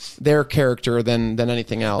character than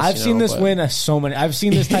anything else. I've seen this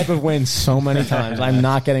type of win so many times. I'm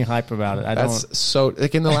not getting hype about it. That's so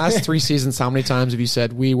like in the last 3 seasons, how many times have you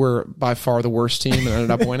said we were by far the worst team and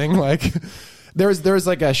ended up winning? Like there's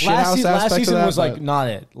like a shithouse aspect last season to that, was like not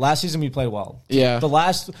it. Last season we played well. Yeah. The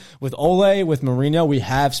last with Ole, with Mourinho, we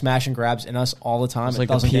have smash and grabs in us all the time. It's like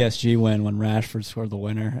the PSG win when Rashford scored the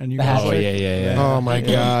winner, and you guys. Oh my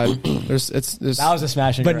god. There's that was a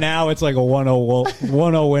smash and but grab. now it's like a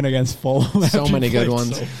 1-0 win against Fulham. So many good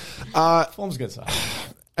ones. Fulham's good side.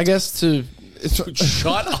 I guess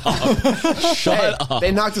Shut up. Shut up.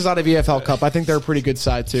 They knocked us out of EFL Cup. I think they're a pretty good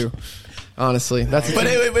side too. Honestly, but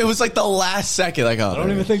it was like the last second. Like, I don't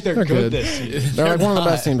even think they're good this season. They're like one of the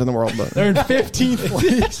best teams in the world, but they're in 15th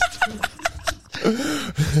place.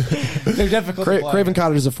 They're difficult. Craven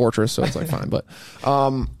Cottage is a fortress, so it's like fine. But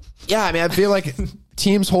yeah, I mean, I feel like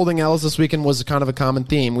teams holding L's this weekend was kind of a common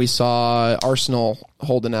theme. We saw Arsenal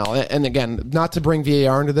hold an L, and again, not to bring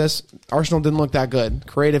VAR into this, Arsenal didn't look that good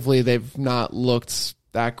creatively. They've not looked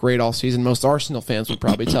that great all season. Most Arsenal fans would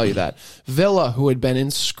probably tell you that. Villa, who had been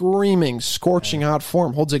in screaming, scorching hot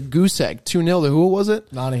form, holds a goose egg 2-0 to who was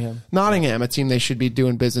it? Nottingham, a team they should be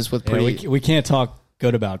doing business with. Pretty. We can't talk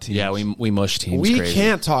good about teams. Yeah, we mush teams. We crazy.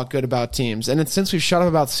 can't talk good about teams, and since we've shut up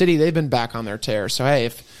about City, they've been back on their tear. So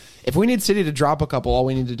hey, if we need City to drop a couple, all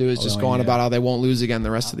we need to do is just go on about how they won't lose again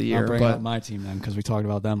the rest of the year. I'll bring up my team then because we talked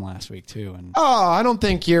about them last week too. And I don't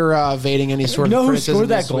think you're evading any sort of criticism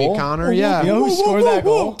this week, Connor. Yeah, you know who scored that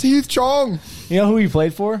goal? Teeth Chong. You know who he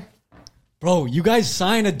played for? Bro, you guys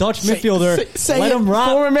sign a Dutch midfielder. Let him rock.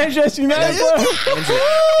 Former Manchester United.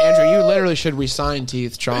 Andrew, you literally should resign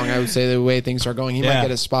Teeth Chong. I would say the way things are going, he might get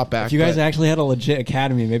his spot back. If you guys actually had a legit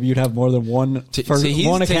academy, maybe you'd have more than one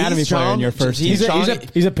academy player in your first team.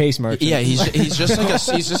 He's a pace merchant. Yeah, he's just like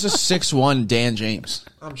he's just a 6'1" Dan James.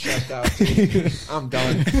 I'm shut out. I'm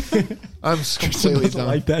done. I'm completely done.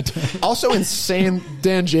 Like that. Also, insane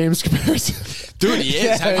Dan James comparison. Dude, he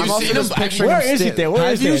is. Have you seen him? Where is he?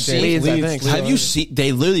 Have you seen? Leeds, Have you seen?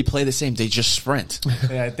 They literally play the same. They just sprint.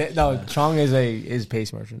 No, Chong is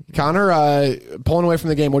pace merchant. Connor, pulling away from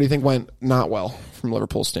the game, what do you think went not well from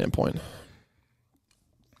Liverpool's standpoint?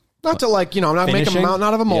 Not to I'm not making a mountain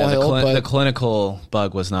out of a molehill, but the clinical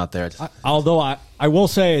bug was not there. Although I will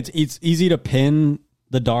say it's easy to pin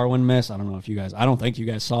the Darwin miss. I don't know if you guys. I don't think you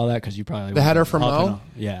guys saw that because you probably the header from Mo.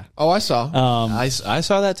 Yeah. Oh, I saw. I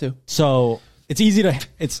saw that too. So it's easy to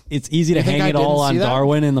hang it all on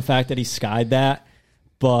Darwin and the fact that he skied that.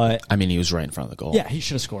 But I mean, he was right in front of the goal. Yeah, he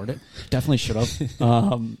should have scored it. Definitely should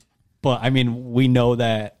have. But I mean, we know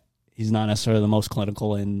that he's not necessarily the most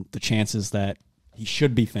clinical in the chances that he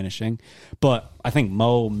should be finishing. But I think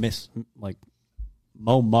Mo muffed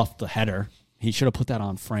the header. He should have put that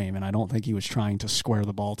on frame, and I don't think he was trying to square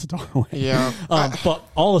the ball to Darwin. Yeah. But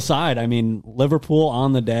all aside, I mean, Liverpool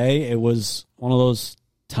on the day, it was one of those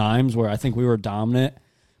times where I think we were dominant,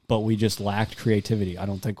 but we just lacked creativity. I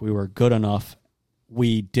don't think we were good enough.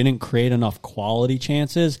 We didn't create enough quality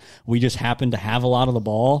chances. We just happened to have a lot of the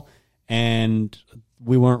ball, and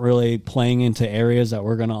we weren't really playing into areas that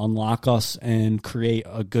were going to unlock us and create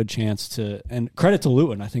a good chance to. And credit to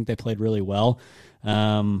Luton, I think they played really well.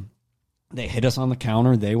 They hit us on the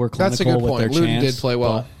counter. They were clinical That's a good with point. their Luton chance. did play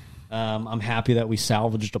well. But, I'm happy that we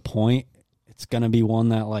salvaged a point. It's going to be one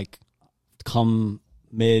that, like, come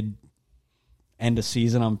end of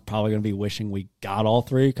season, I'm probably going to be wishing we got all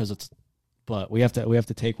three but we have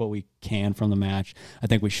to take what we can from the match. I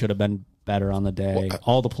think we should have been better on the day.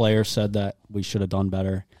 All the players said that we should have done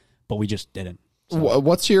better, but we just didn't. So.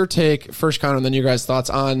 What's your take, first Connor, and then your guys' thoughts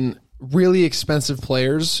on really expensive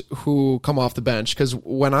players who come off the bench? Because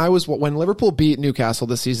when Liverpool beat Newcastle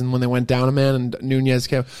this season, when they went down a man and Nunez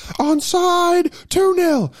came onside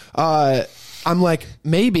 2-0, I'm like,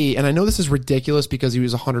 maybe, and I know this is ridiculous because he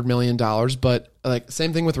was $100 million, but like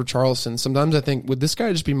same thing with Richarlison. Sometimes I think, would this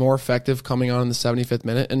guy just be more effective coming on in the 75th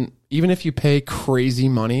minute? And even if you pay crazy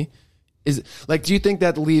money, do you think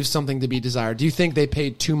that leaves something to be desired? Do you think they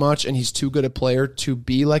paid too much and he's too good a player to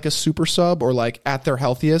be like a super sub, or like at their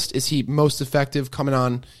healthiest, is he most effective coming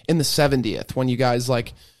on in the 70th when you guys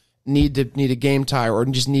like need a game tie or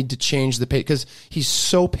just need to change the pace? Because he's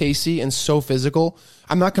so pacey and so physical.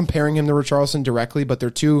 I'm not comparing him to Richarlison directly, but they're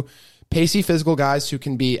two pacey, physical guys who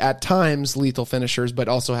can be at times lethal finishers, but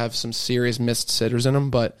also have some serious missed sitters in them.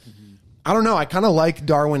 But I don't know. I kind of like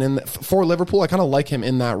Darwin for Liverpool. I kind of like him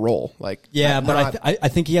in that role. Like, yeah, but I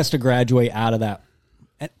think he has to graduate out of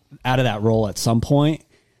that role at some point.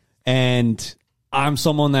 And I'm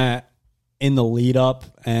someone that in the lead up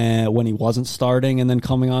when he wasn't starting and then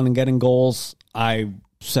coming on and getting goals, I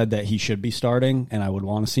said that he should be starting and I would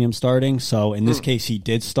want to see him starting. So in this case, he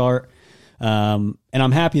did start. And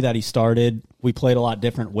I'm happy that he started. We played a lot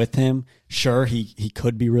different with him. Sure, he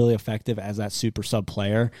could be really effective as that super sub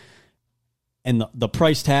player. And the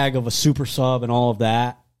price tag of a super sub and all of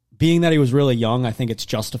that, being that he was really young, I think it's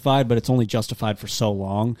justified, but it's only justified for so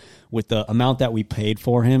long. With the amount that we paid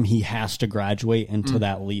for him, he has to graduate into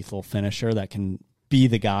that lethal finisher that can be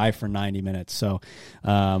the guy for 90 minutes. So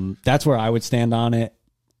that's where I would stand on it.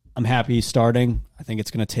 I'm happy he's starting. I think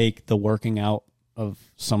it's going to take the working out of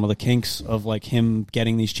some of the kinks of like him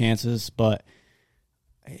getting these chances, but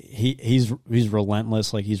he's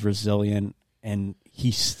relentless, like he's resilient, and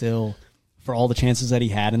he's still, for all the chances that he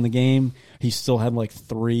had in the game, he still had like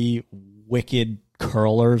 3 wicked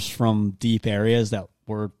curlers from deep areas that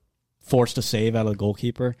were forced to save out of the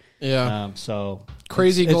goalkeeper. Yeah. So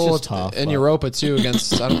crazy it's goal just tough, in but- Europa too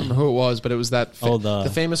against, I don't remember who it was, but it was that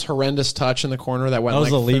the famous horrendous touch in the corner that went That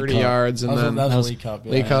was like the League 30 Cup. yards, and then that was League Cup.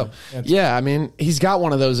 League Cup. Yeah, I mean, he's got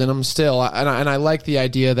one of those in him still, and I like the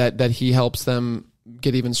idea that he helps them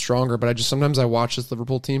get even stronger. But sometimes I watch this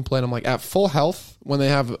Liverpool team play, and I'm like, at full health, when they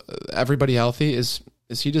have everybody healthy, is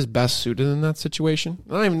he just best suited in that situation?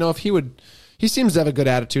 I don't even know if he would. He seems to have a good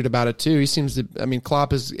attitude about it too. He seems to. I mean,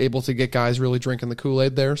 Klopp is able to get guys really drinking the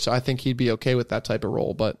Kool-Aid there, so I think he'd be okay with that type of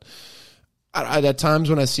role. But at times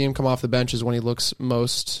when I see him come off the bench is when he looks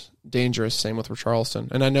most dangerous. Same with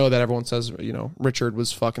Richarlison. And I know that everyone says, Richard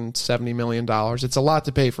was fucking $70 million. It's a lot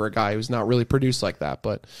to pay for a guy who's not really produced like that.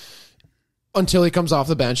 But until he comes off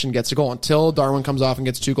the bench and gets a goal, until Darwin comes off and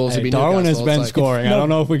gets 2 goals to beat Darwin has Newcastle, been it's like, scoring. I don't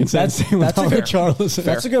know if we can say the same that's about a good- Richarlison.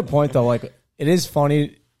 That's a good point, though. Like, it is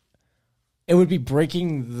funny. It would be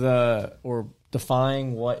breaking or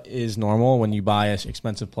defying what is normal when you buy an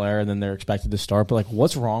expensive player and then they're expected to start. But, like,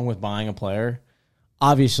 what's wrong with buying a player?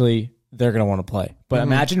 Obviously, they're going to want to play. But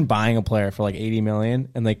imagine buying a player for, like, $80 million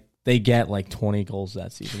and, like, they get, like, 20 goals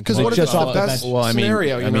that season. Because Like, what if it's the best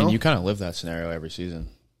scenario, I mean, know? you kind of live that scenario every season.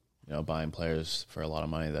 Buying players for a lot of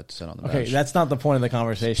money that sit on the bench. Okay, that's not the point of the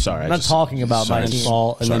conversation. Sorry, I'm not talking about my team.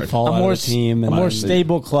 fall and then fall A out more, of the team, a and more then-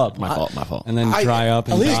 stable club. My fault. and then dry up.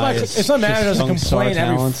 And At least die. it's not manager doesn't Young star complain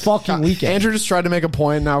every talent. fucking weekend. Andrew just tried to make a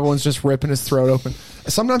point, and now everyone's just ripping his throat open.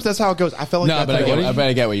 Sometimes that's how it goes. I felt like No, that but today.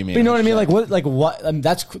 I get what you mean. But you know what I mean? Like what? I mean,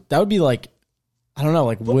 that would be like, I don't know.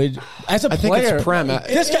 Like, would as a I think player, it's Prem.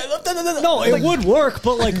 this guy. No, it would work,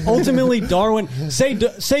 but like ultimately, Darwin. Say,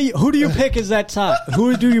 who do you pick as that top?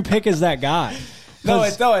 Who do you pick as that guy? No,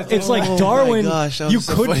 it's like Oh my Darwin. gosh, that was you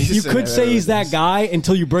so could funny to you say could that. say he's that guy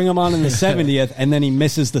until you bring him on in the 70th, and then he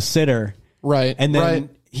misses the sitter, Right. and then right.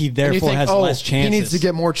 he And you therefore think, has less chances. He needs to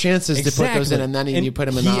get more chances to put those in, and then you put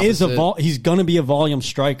him in the he is opposite. he's going to be a volume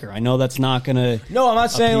striker. I know that's not going to. No, I'm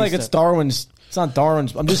not saying like appease it's that. Darwin's. It's not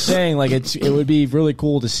Darwin's. I'm just saying like it would be really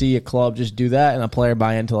cool to see a club just do that and a player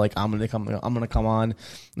buy into like I'm gonna come on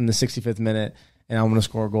in the 65th minute and I'm gonna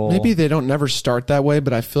score a goal. Maybe they don't never start that way,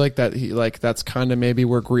 but I feel like that's kind of maybe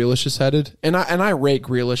where Grealish is headed. And I rate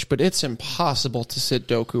Grealish, but it's impossible to sit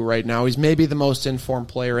Doku right now. He's maybe the most informed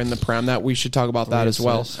player in the Prem. That we should talk about that as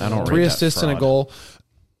well. I don't 3 rate that assists and a fraud. goal.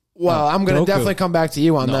 Well, I'm going to Doku. definitely come back to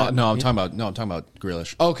you on that. I'm talking about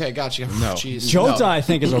Grealish. Okay, gotcha. No. Jeez. Jota, I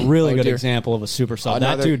think, is a really good dear. example of a super sub.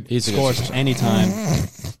 That Another- dude he's a good scores super sub. anytime.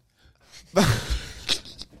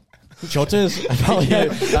 Jota is probably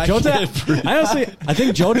Jota. Honestly, I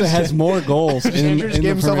think Jota has more goals. Andrew just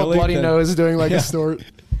gave himself a bloody than, nose doing like Yeah. a snort.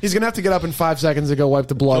 He's going to have to get up in 5 seconds to go wipe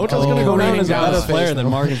the blood. Jota's going to go down raining as a down better his face player than now.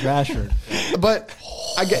 Marcus Rashford. But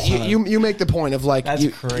I get you make the point of like That's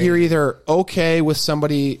crazy. you're either okay with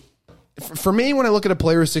somebody. For me, when I look at a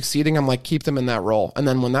player who's succeeding, I'm like, keep them in that role, and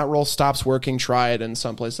then when that role stops working, try it in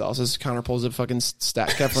someplace else. This counterpulls a fucking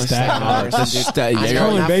stat.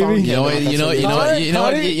 baby.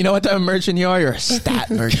 You know what type of merchant you are? You're a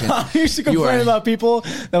stat merchant. I used to You complain are- about people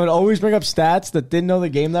that would always bring up stats that didn't know the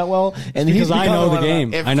game that well, and he's Because I know the becoming one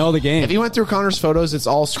of game. I know the game. If you went through Connor's photos, it's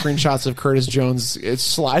all screenshots of Curtis Jones. It's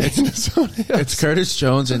sliding into somebody else. It's Curtis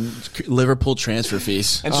Jones and Liverpool transfer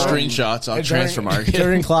fees and screenshots on transfer market.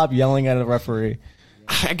 Jurgen Klopp yelling at a referee.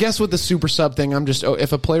 I guess with the super sub thing, I'm just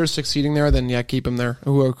if a player's succeeding there, then yeah, keep him there.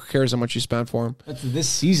 Who cares how much you spend for him? That's this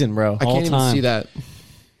season, bro. I can't even time. see that.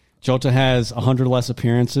 Jota has 100 less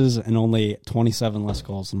appearances and only 27 less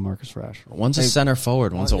goals than Marcus Rashford. One's a center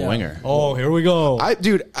forward, one's a winger. Oh, here we go. When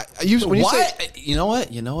you say What? You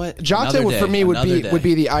know what? Jota Another for day, me would another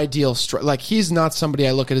be day. the ideal like he's not somebody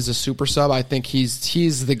I look at as a super sub. I think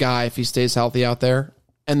he's the guy if he stays healthy out there.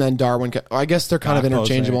 And then Darwin, I guess they're kind of Gakpo's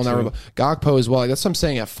interchangeable there, now. too. Gakpo as well. Like, that's what I'm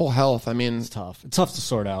saying. At full health, I mean, It's tough. It's tough to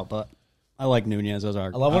sort out, but I like Nunez as our.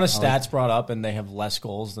 I love when a I stat's brought up and they have less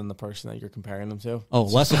goals than the person that you're comparing them to. Oh,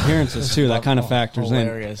 less appearances too. That kind of factors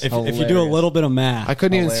Hilarious. in. If you do a little bit of math, I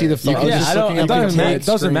couldn't even see the. You I can- was yeah, just I don't- looking it at the doesn't matter. entire It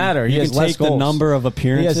doesn't screen. matter. He you has can less take the goals. number of He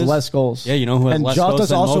appearances. has less goals. Yeah, you know who has And less Jota's goals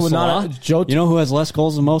than also Mo Salah? not. Jota, You know who has less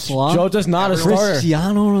goals than Mo Salah? Jota's not a starter.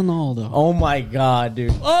 Cristiano Ronaldo. Oh my god,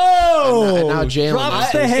 dude! Oh, And now Jalen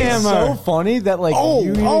drops the is- hammer. So funny that like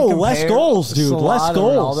you even less compare goals, dude. Salah Less to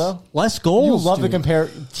goals. Ronaldo. Less You goals. love to dude. compare.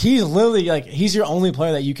 He's literally like he's your only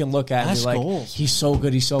player that you can look at and Less be like, goals. he's so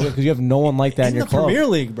good, because you have no one like that in in your the club. Premier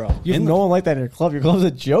League, bro. You have In no one like that in your club. Your club's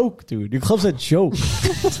a joke, dude. Your club's a joke.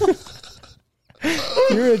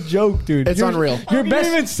 You're a joke, dude. It's You're- unreal. Your How can you best,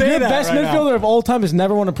 even say your that best right midfielder now? of all time has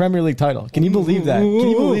never won a Premier League title. Can you believe that? Can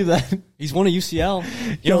you believe that? He's won a UCL.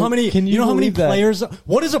 You Yo, know how many? can you know how many believe that? players?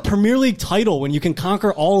 What is a Premier League title when you can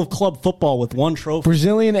conquer all of club football with one trophy?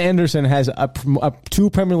 Brazilian Anderson has two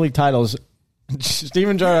Premier League titles.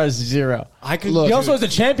 Steven Gerrard has 0. I could. Look, He also has a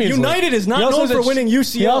Champions League. United is He not also known has for a- winning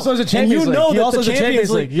UCL. He also has a Champions and you League. know He that also the has a Champions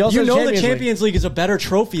Champions League. League. He also You has a know the Champions League. Champions League is a better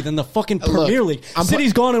trophy than the fucking Look, Premier League. I'm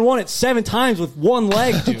City's gone and won it 7 times with one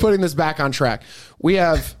leg, dude. putting this back on track. We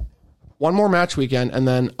have one more match weekend and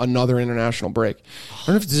then another international break. I don't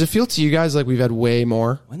know if does it feel to you guys like we've had way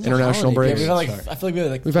more When's the international holiday? breaks? We've had like, I feel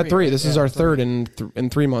like We've had 3. This is our third in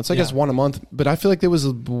 3 months. I guess one a month, but I feel like there was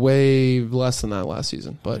way less than that last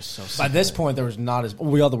season. But By this point, there was not as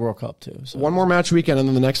we had the World Cup too. So. one more match weekend, and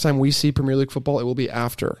then the next time we see Premier League football, it will be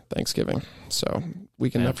after Thanksgiving. So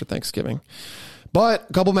weekend after Thanksgiving. But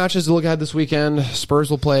a couple matches to look at this weekend. Spurs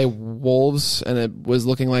will play Wolves, and it was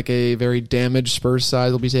looking like a very damaged Spurs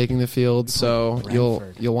side will be taking the field. So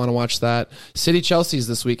you'll want to watch that. City Chelsea's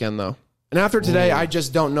this weekend though. And after today, I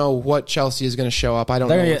just don't know what Chelsea is going to show up. I don't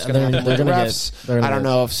know They're what's gonna going to get- happen. they're with the gonna refs. get- they're gonna I don't get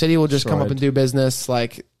know if City will just come up destroyed. and do business.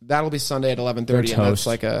 Like that'll be Sunday at 11:30, They're and that's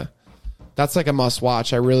toast. that's like a must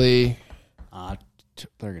watch. They're They're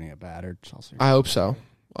gonna get battered. Chelsea. I hope so.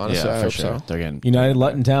 Honestly, I for hope sure. so. They're getting United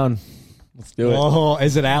Luton Town. Let's do it. Oh,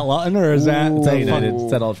 is it at Luton or is that? It's at United.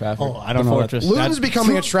 It's at Old Trafford. Oh, I don't The know. Fortress. Luton's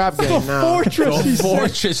becoming a trap game now. Fortress. he said.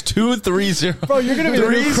 Fortress 2-3-0. Bro, you're gonna be the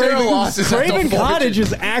new 3-0 Craven. losses at the Craven Fortress. Cottage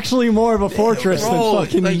is actually more of a fortress Bro, than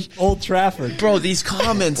fucking like- Old Trafford. Bro, these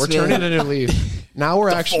comments, We're turning a new leaf. Now we're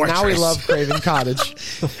actually now we Fortress. love Craven Cottage.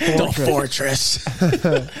 the Fortress.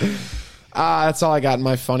 That's all I got in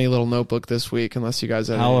my funny little notebook this week. Unless you guys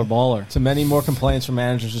had Howler any. baller. So many more complaints from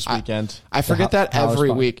managers this weekend. I forget that Howler's every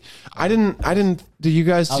fine. week. I didn't. Do you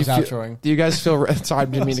guys? I was do you outroing. do you guys feel? Sorry, I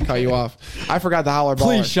didn't mean to cut you off. I forgot the Howler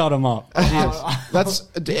baller. Please shut him up. Let's.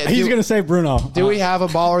 He's gonna say Bruno. Do we have a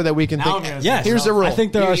baller that we can I'm think? gonna Yes. Here's the rule. I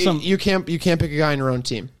think there are some. You can't pick a guy in your own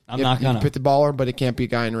team. I'm You not can gonna. pick the baller, but it can't be a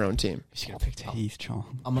guy in your own team. He's gonna pick Heath Chom.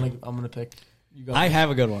 I'm gonna pick. You go. I have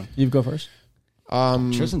a good one. You go first.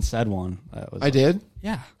 Tristan said one. That was I did.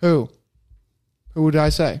 Yeah, Who did I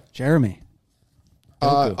say? Jeremy.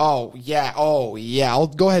 Oh yeah. I'll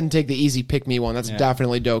go ahead and take the easy pick me one. That's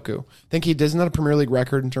definitely Doku. Think he doesn't have a Premier League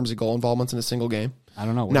record in terms of goal involvements in a single game. I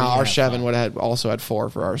don't know. What No, do you have? Arshavin would have also had 4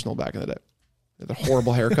 for Arsenal back in the day. The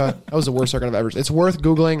horrible haircut. That was the worst haircut I've ever seen. It's worth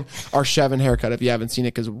Googling Arshavin haircut if you haven't seen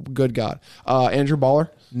it, because good God. Andrew Baller.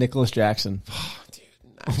 Nicholas Jackson.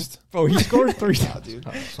 Next. Bro, he scored 3 dude.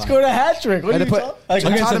 Scored a hat trick. What I are had you to talking? I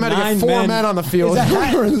taught him how to get 4 men on the field.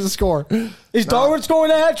 The score. Is Darwin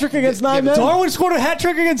scoring a hat trick against 9 men? Darwin scored a hat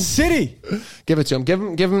trick against City. Give it to him.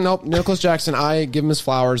 Give him. Nope. Nicholas Jackson. I give him his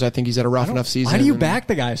flowers. I think he's had a rough enough season. Why do you and back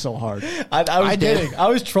the guy so hard? I did. kidding. I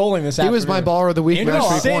was trolling this. He was my baller of the week. Andrew's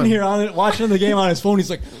match week sitting 1. here watching the game on his phone. He's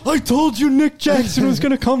like, I told you Nick Jackson was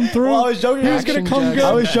going to come through. Well, I was joking. He was going to come Jackson. good.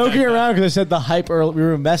 I was joking around because I said the hype early. We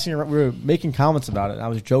were messing around. We were making comments about it. And I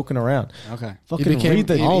was joking around. Okay. Fucking became- read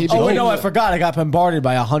the. he oh wait, became- no, I forgot. I got bombarded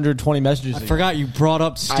by 120 messages. I forgot you brought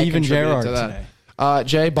up I Steven contributed Gerrard to that. today.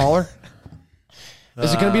 Jay Baller.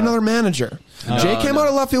 Is it going to be another manager? Jay came out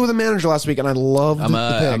of left field with a manager last week, and I loved the pick.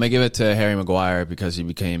 I'm gonna give it to Harry Maguire because he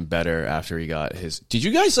became better after he got his. Did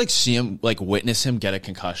you guys see him witness him get a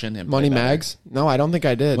concussion and Money play better? Mags? No, I don't think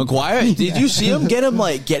I did. Maguire, did you see him getting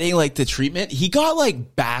the treatment? He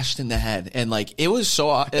got bashed in the head, and it was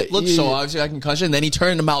it looked so obvious like concussion. And then he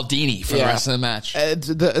turned to Maldini for the rest of the match.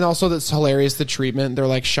 And also, that's hilarious. The treatment.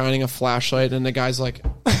 They're shining a flashlight, and the guy's like,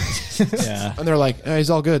 Yeah. and they're like, oh, he's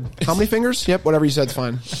all good. How many fingers? Yep, whatever you said's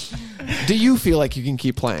fine. Do you feel like you can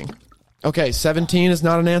keep playing? Okay, 17 is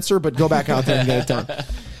not an answer, but go back out there and get it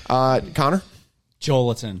done. Connor?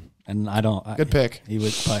 Joeliton. And I don't. Good pick. He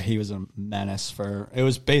was a menace it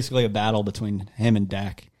was basically a battle between him and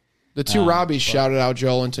Dak. The two Robbies shouted out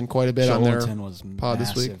Joelinton quite a bit on their Joeliton was pod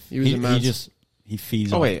this week. massive. He was immense. He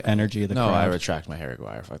feeds off energy of the no, crowd. I retract my Harry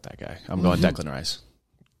Maguire. Fuck that guy. I'm going Declan Rice.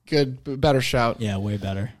 Good, better shout. Yeah, way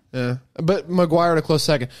better. Yeah. But Maguire to close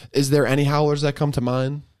second. Is there any howlers that come to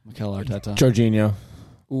mind? Mikel Arteta. Jorginho.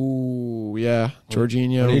 Ooh, yeah.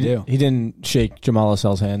 Jorginho. What did he do? He didn't shake Jamal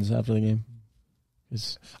Lascelles' hands after the game.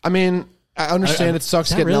 I mean, I understand it sucks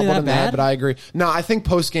is that getting really elbowed that in the head, bad? but I agree. No, I think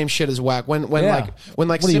post game shit is whack. When Yeah. when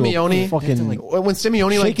What are you, Simeone fucking- when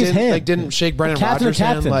Simeone Shake his hand. didn't shake Brendan Captain or Rodgers'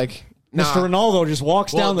 hand, captain? nah. Mr. Ronaldo just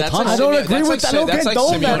walks down the that's tunnel. I don't Simeone- agree that's with that. I don't that's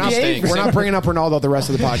condone that Simeone's behavior. thing. We're not bringing up Ronaldo the rest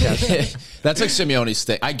of the podcast. That's Simeone's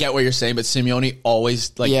thing. I get what you're saying, but Simeone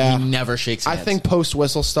always Yeah. he never shakes I hands. think post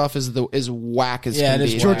whistle stuff is whack as Yeah, can it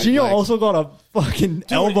be. is. Jorginho Like, also got a fucking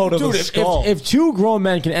elbow to the if, skull. if two grown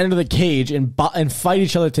men can enter the cage and fight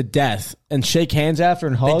each other to death and shake hands after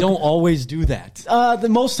and hug, they don't always do that. The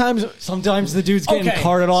most times, Sometimes the dude's getting Okay.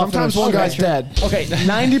 carted off. Sometimes in a one guy's stretcher. dead. okay,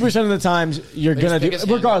 90% of the times you're gonna do. stick his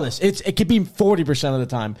hand Regardless, it could be 40% of the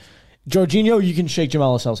time. Jorginho, you can shake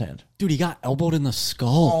Jamal Lascelles' hand. Dude, he got elbowed in the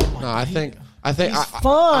skull. No, I think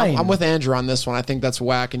fine. I'm with Andrew on this one. I think that's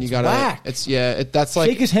whack, and you got to. whack. That's like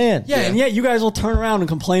Shake his hand. Yeah, and yet you guys will turn around and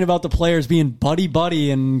complain about the players being buddy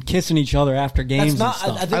and kissing each other after games That's not.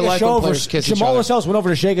 and I stuff. think I the like show when over players kiss each Jamal other. Lascelles went over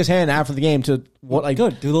to shake his hand after the game to what like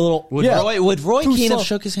Good. Do the little. would Yeah. Roy Too Keane have slow.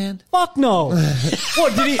 shook his hand? Fuck no.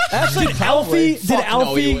 What did he? Did Alfie? Did Fuck no,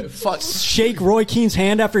 Alfie he would- fuck. shake Roy Keane's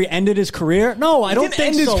hand after he ended his career? No, I don't didn't think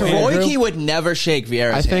end his so. career. Andrew. Roy Keane would never shake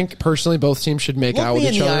Vieira's I hand. think personally both teams should make Look out with me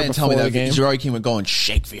in each the eye other and tell me before the that game. Roy Keane would go and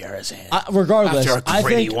shake Vieira's hand. regardless. After a I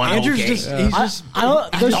gritty think 1-0 Andrew's game. just. He's just. I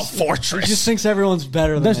don't. There's, the fortress. He just thinks everyone's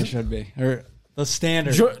better than There's- they should be, or the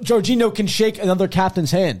standard. Jorginho can shake another captain's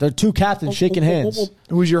hand. There are two captains shaking hands.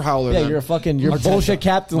 Who's your howler? Yeah, then? you're a fucking bullshit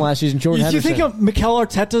captain last season, Jordan You Henderson. think of Mikel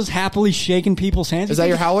Arteta's happily shaking people's hands? Is that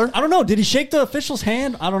your howler? I don't know. Did he shake the official's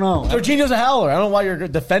hand? I don't know. Jorginho's a howler. I don't know why you're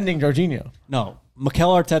defending Jorginho. No.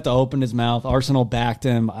 Mikel Arteta opened his mouth. Arsenal backed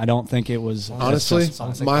him. I don't think it was. Honestly,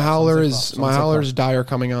 my howler is Dyer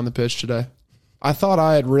coming on the pitch today. I thought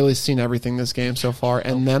I had really seen everything this game so far,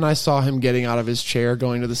 and then I saw him getting out of his chair,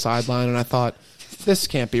 going to the sideline, and I thought, this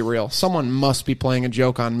can't be real. Someone must be playing a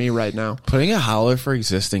joke on me right now. Putting a howler for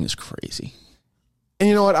existing is crazy. And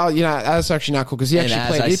you know what? That's actually not cool because he And actually as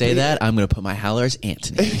played. I he say played- that, I'm going to put my howler as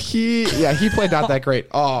Anthony. he played not that great.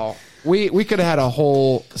 Oh, we could have had a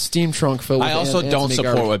whole steam trunk filled with I also don't Anthony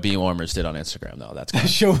support Garbage. what Bean Warmers did on Instagram, though. That's The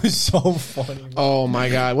show is so funny. Oh my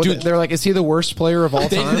god! They're like, is he the worst player of all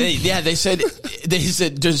time? they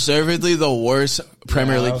said deservedly the worst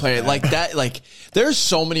Premier League player. Like that, there's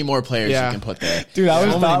so many more players Yeah. you can put there. Dude, I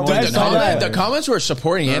was many more. when I The, saw that- the comments were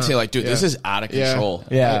supporting Anthony, like, dude, this Yeah. is out of control.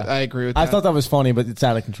 Yeah, I agree with I that. thought that was funny, but it's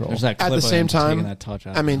out of control. There's that clip At the of same him taking time, that touch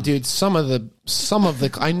out. I mean, dude, some of the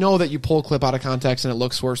I know that you pull a clip out of context and it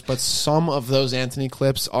looks worse, but some of those Anthony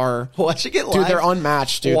clips are Watching it live, dude, they're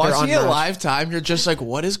unmatched, dude. Watching they're it unmatched. live time, you're just like,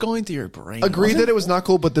 what is going through your brain? Agreed that it was not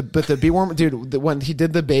cool, but the B-worm, dude, when he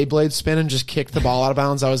did the Beyblade spin and just kicked the ball out of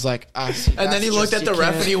bounds, I was like, And then he looked at the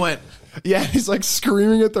ref and he went, Yeah, he's like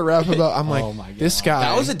screaming at the ref about. I'm like, Oh my God. this guy.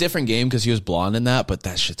 That was a different game because he was blonde in that, but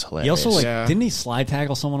that shit's hilarious. He also like Yeah. didn't he slide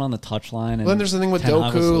tackle someone on the touchline? And Then there's the thing with Ten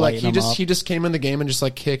Hag was Doku. Like lighting him up? he just came in the game and just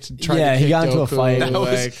like tried Yeah, to he kick got into a Doku, fight. that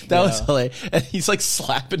like, was hilarious. And he's like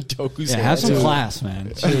slapping Doku's yeah, hand. have some Dude. class,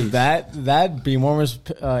 man. Dude, that Beam Warmers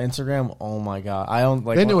Instagram. Oh my god, I don't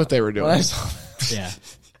like. They knew what they were when doing. I saw Yeah,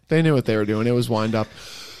 They knew what they were doing. It was wind up.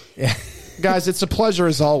 Yeah. Guys, it's a pleasure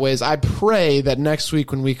as always. I pray that next week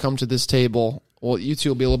when we come to this table, well, you two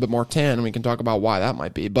will be a little bit more tan, and we can talk about why that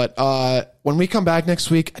might be. But when we come back next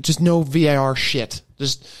week, just no VAR shit.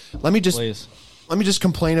 Just let me just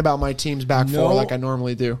complain about my team's back four like I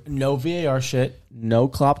normally do. no VAR shit, no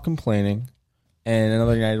Klopp complaining, and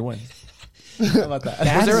another United win. How about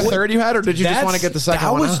that? Was there a third you had, or did you just want to get the second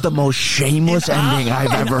That one was out? the most shameless ending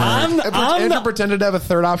I've ever heard. Andrew pretended to have a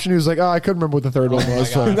third option. He was like, "Oh, I couldn't remember what the third one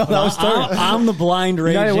was." So. No, that was third. I'm the blind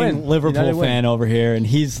United raging win. Liverpool United win. fan over here, and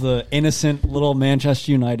he's the innocent little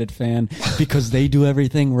Manchester United fan because they do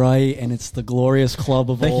everything right, and it's the glorious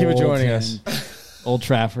club of Thank old. you for joining and us. Old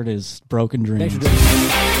Trafford is broken dreams. Thanks for doing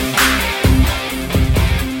it.